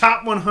 it's a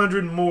top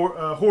 100 more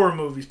horror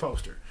movies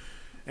poster.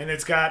 And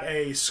it's got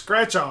a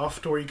scratch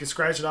off to where you can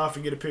scratch it off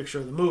and get a picture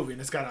of the movie. And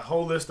it's got a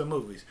whole list of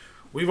movies.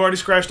 We've already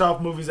scratched off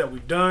movies that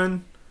we've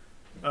done.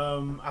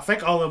 I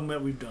think all of them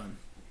that we've done.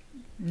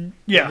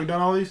 Yeah. Have we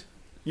done all these?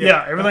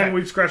 Yeah, everything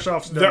we've scratched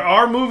off is done. There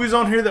are movies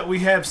on here that we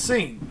have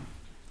seen,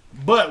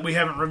 but we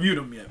haven't reviewed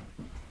them yet.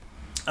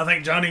 I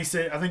think Johnny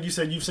said, you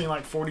said you've seen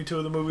like 42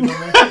 of the movies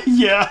on there?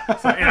 Yeah.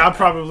 And I've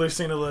probably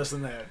seen a less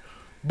than that.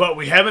 But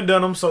we haven't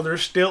done them, so they're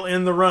still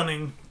in the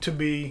running to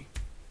be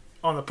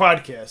on the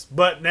podcast.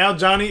 But now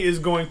Johnny is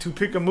going to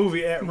pick a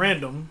movie at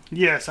random.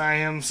 Yes, I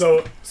am.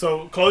 So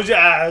close your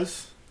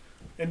eyes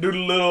and do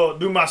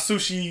my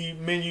sushi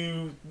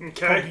menu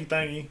pokey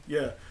thingy.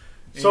 Yeah.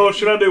 So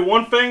should I do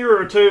one finger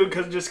or two,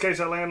 just in case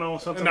I land on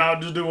something? No,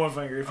 just do one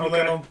finger. If you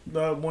land on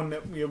the one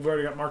that you've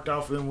already got marked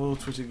off, then we'll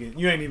switch it again.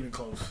 You ain't even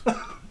close.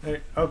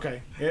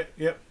 Okay.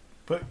 Yep.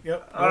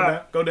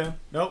 Go down.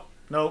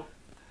 Nope.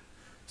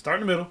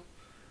 Start in the middle.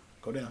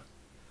 Go down.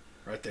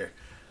 Right there.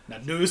 Now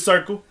do the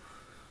circle.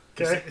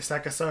 Okay. It's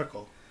like a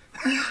circle.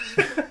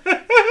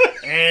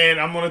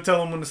 And I'm going to tell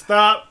them when to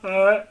stop. All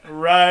right.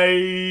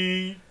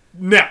 Right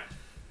now.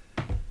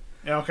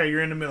 Okay,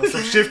 you're in the middle. So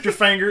shift your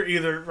finger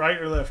either right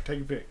or left. Take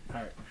your pick.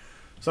 All right.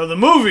 So the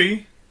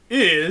movie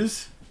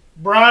is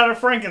Bride of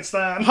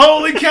Frankenstein.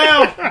 Holy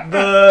cow!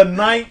 The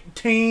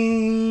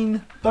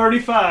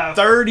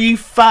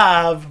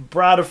 1935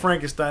 Bride of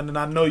Frankenstein, and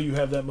I know you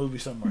have that movie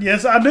somewhere.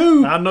 Yes, I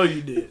do. I know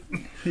you did.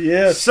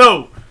 Yes.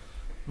 So,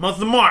 month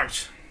of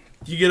March,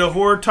 you get a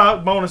Horror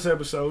Talk bonus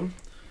episode.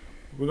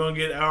 We're going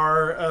to get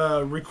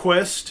our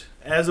request,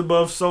 As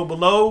Above, So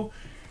Below,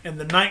 and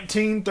the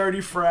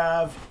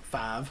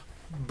 1935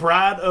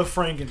 Bride of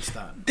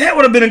Frankenstein. That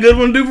would have been a good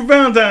one to do for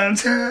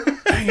Valentine's.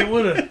 Dang, it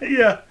would have.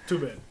 Yeah. Too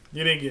bad.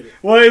 You didn't get it.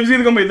 Well, it was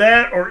either going to be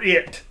that or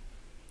It.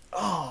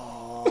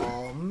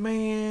 Oh,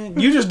 man.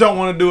 You just don't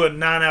want to do a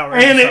 9-hour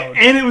And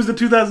episode. it was the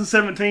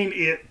 2017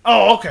 It.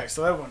 Oh, okay.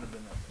 So that wouldn't have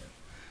been that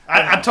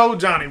bad. I told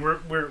Johnny,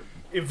 we're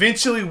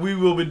eventually we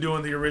will be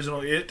doing the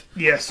original It,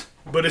 Yes.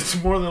 but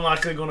it's more than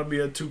likely going to be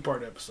a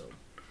 2-part episode.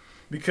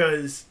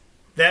 Because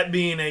that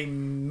being a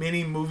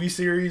mini movie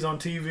series on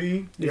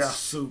TV is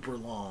super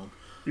long.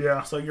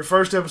 Yeah. So your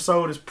first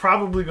episode is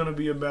probably going to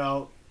be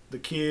about the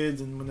kids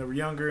and when they were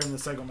younger, and the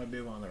second might be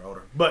when they're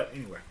older. But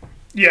anyway.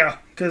 Yeah,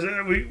 because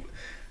we're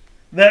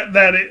not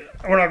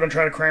going to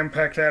try to cram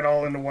pack that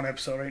all into one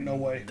episode. Ain't no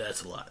way.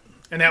 That's a lot.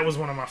 And that was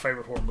one of my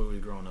favorite horror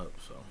movies growing up.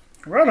 So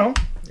Right on.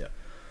 yeah.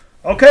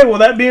 Okay, well,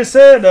 that being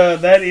said,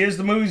 that is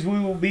the movies we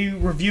will be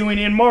reviewing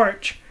in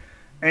March.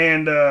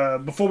 And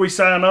before we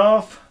sign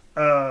off,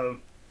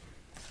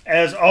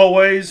 as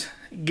always,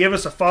 give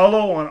us a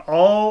follow on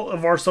all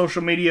of our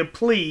social media,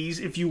 please,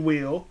 if you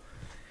will.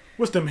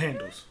 What's them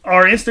handles?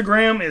 Our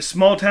Instagram is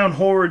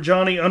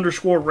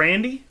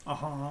smalltownhorrorjohnny_Randy.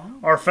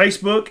 Our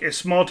Facebook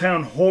is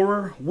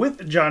smalltownhorror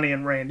with Johnny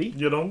and Randy.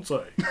 You don't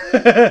say.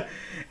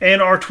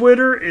 And our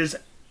Twitter is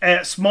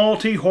at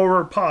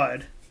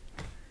smallthorrorpod.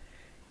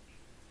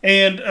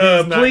 And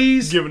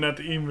please, giving out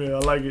the email. I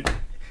like it.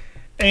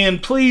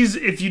 and please,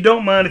 if you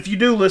don't mind, if you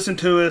do listen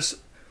to us,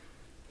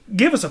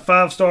 give us a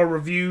 5-star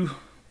review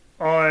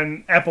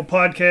on Apple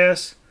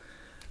Podcasts,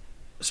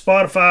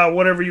 Spotify,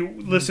 whatever you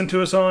listen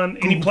to us on.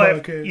 Any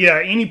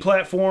any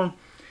platform.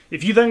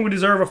 If you think we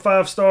deserve a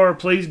 5-star,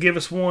 please give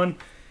us one.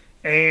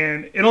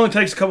 And it only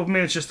takes a couple of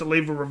minutes just to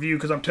leave a review,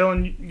 because I'm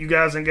telling you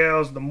guys and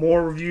gals, the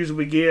more reviews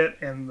we get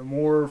and the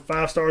more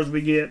 5 stars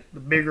we get,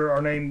 the bigger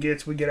our name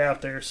gets. We get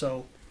out there.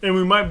 So. And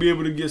we might be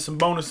able to get some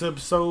bonus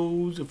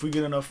episodes if we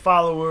get enough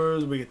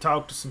followers. We can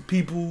talk to some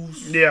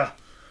peoples. Yeah.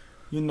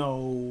 You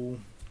know.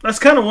 That's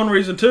kind of one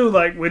reason, too,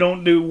 like, we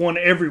don't do one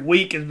every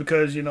week is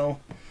because, you know,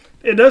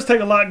 it does take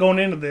a lot going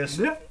into this.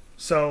 Yeah.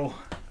 So,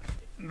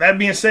 that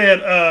being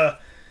said,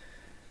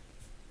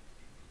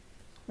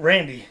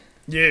 Randy.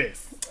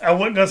 Yes. I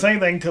wasn't going to say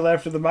anything until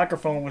after the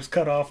microphone was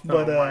cut off.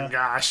 But, oh, my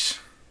gosh.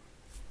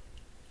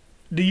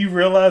 Do you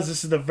realize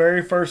this is the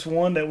very first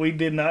one that we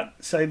did not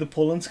say the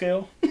pulling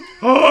scale?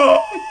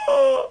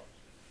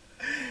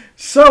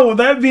 So, with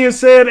that being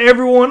said,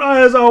 everyone,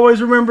 as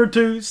always, remember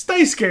to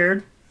stay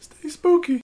scared. Stay spooky.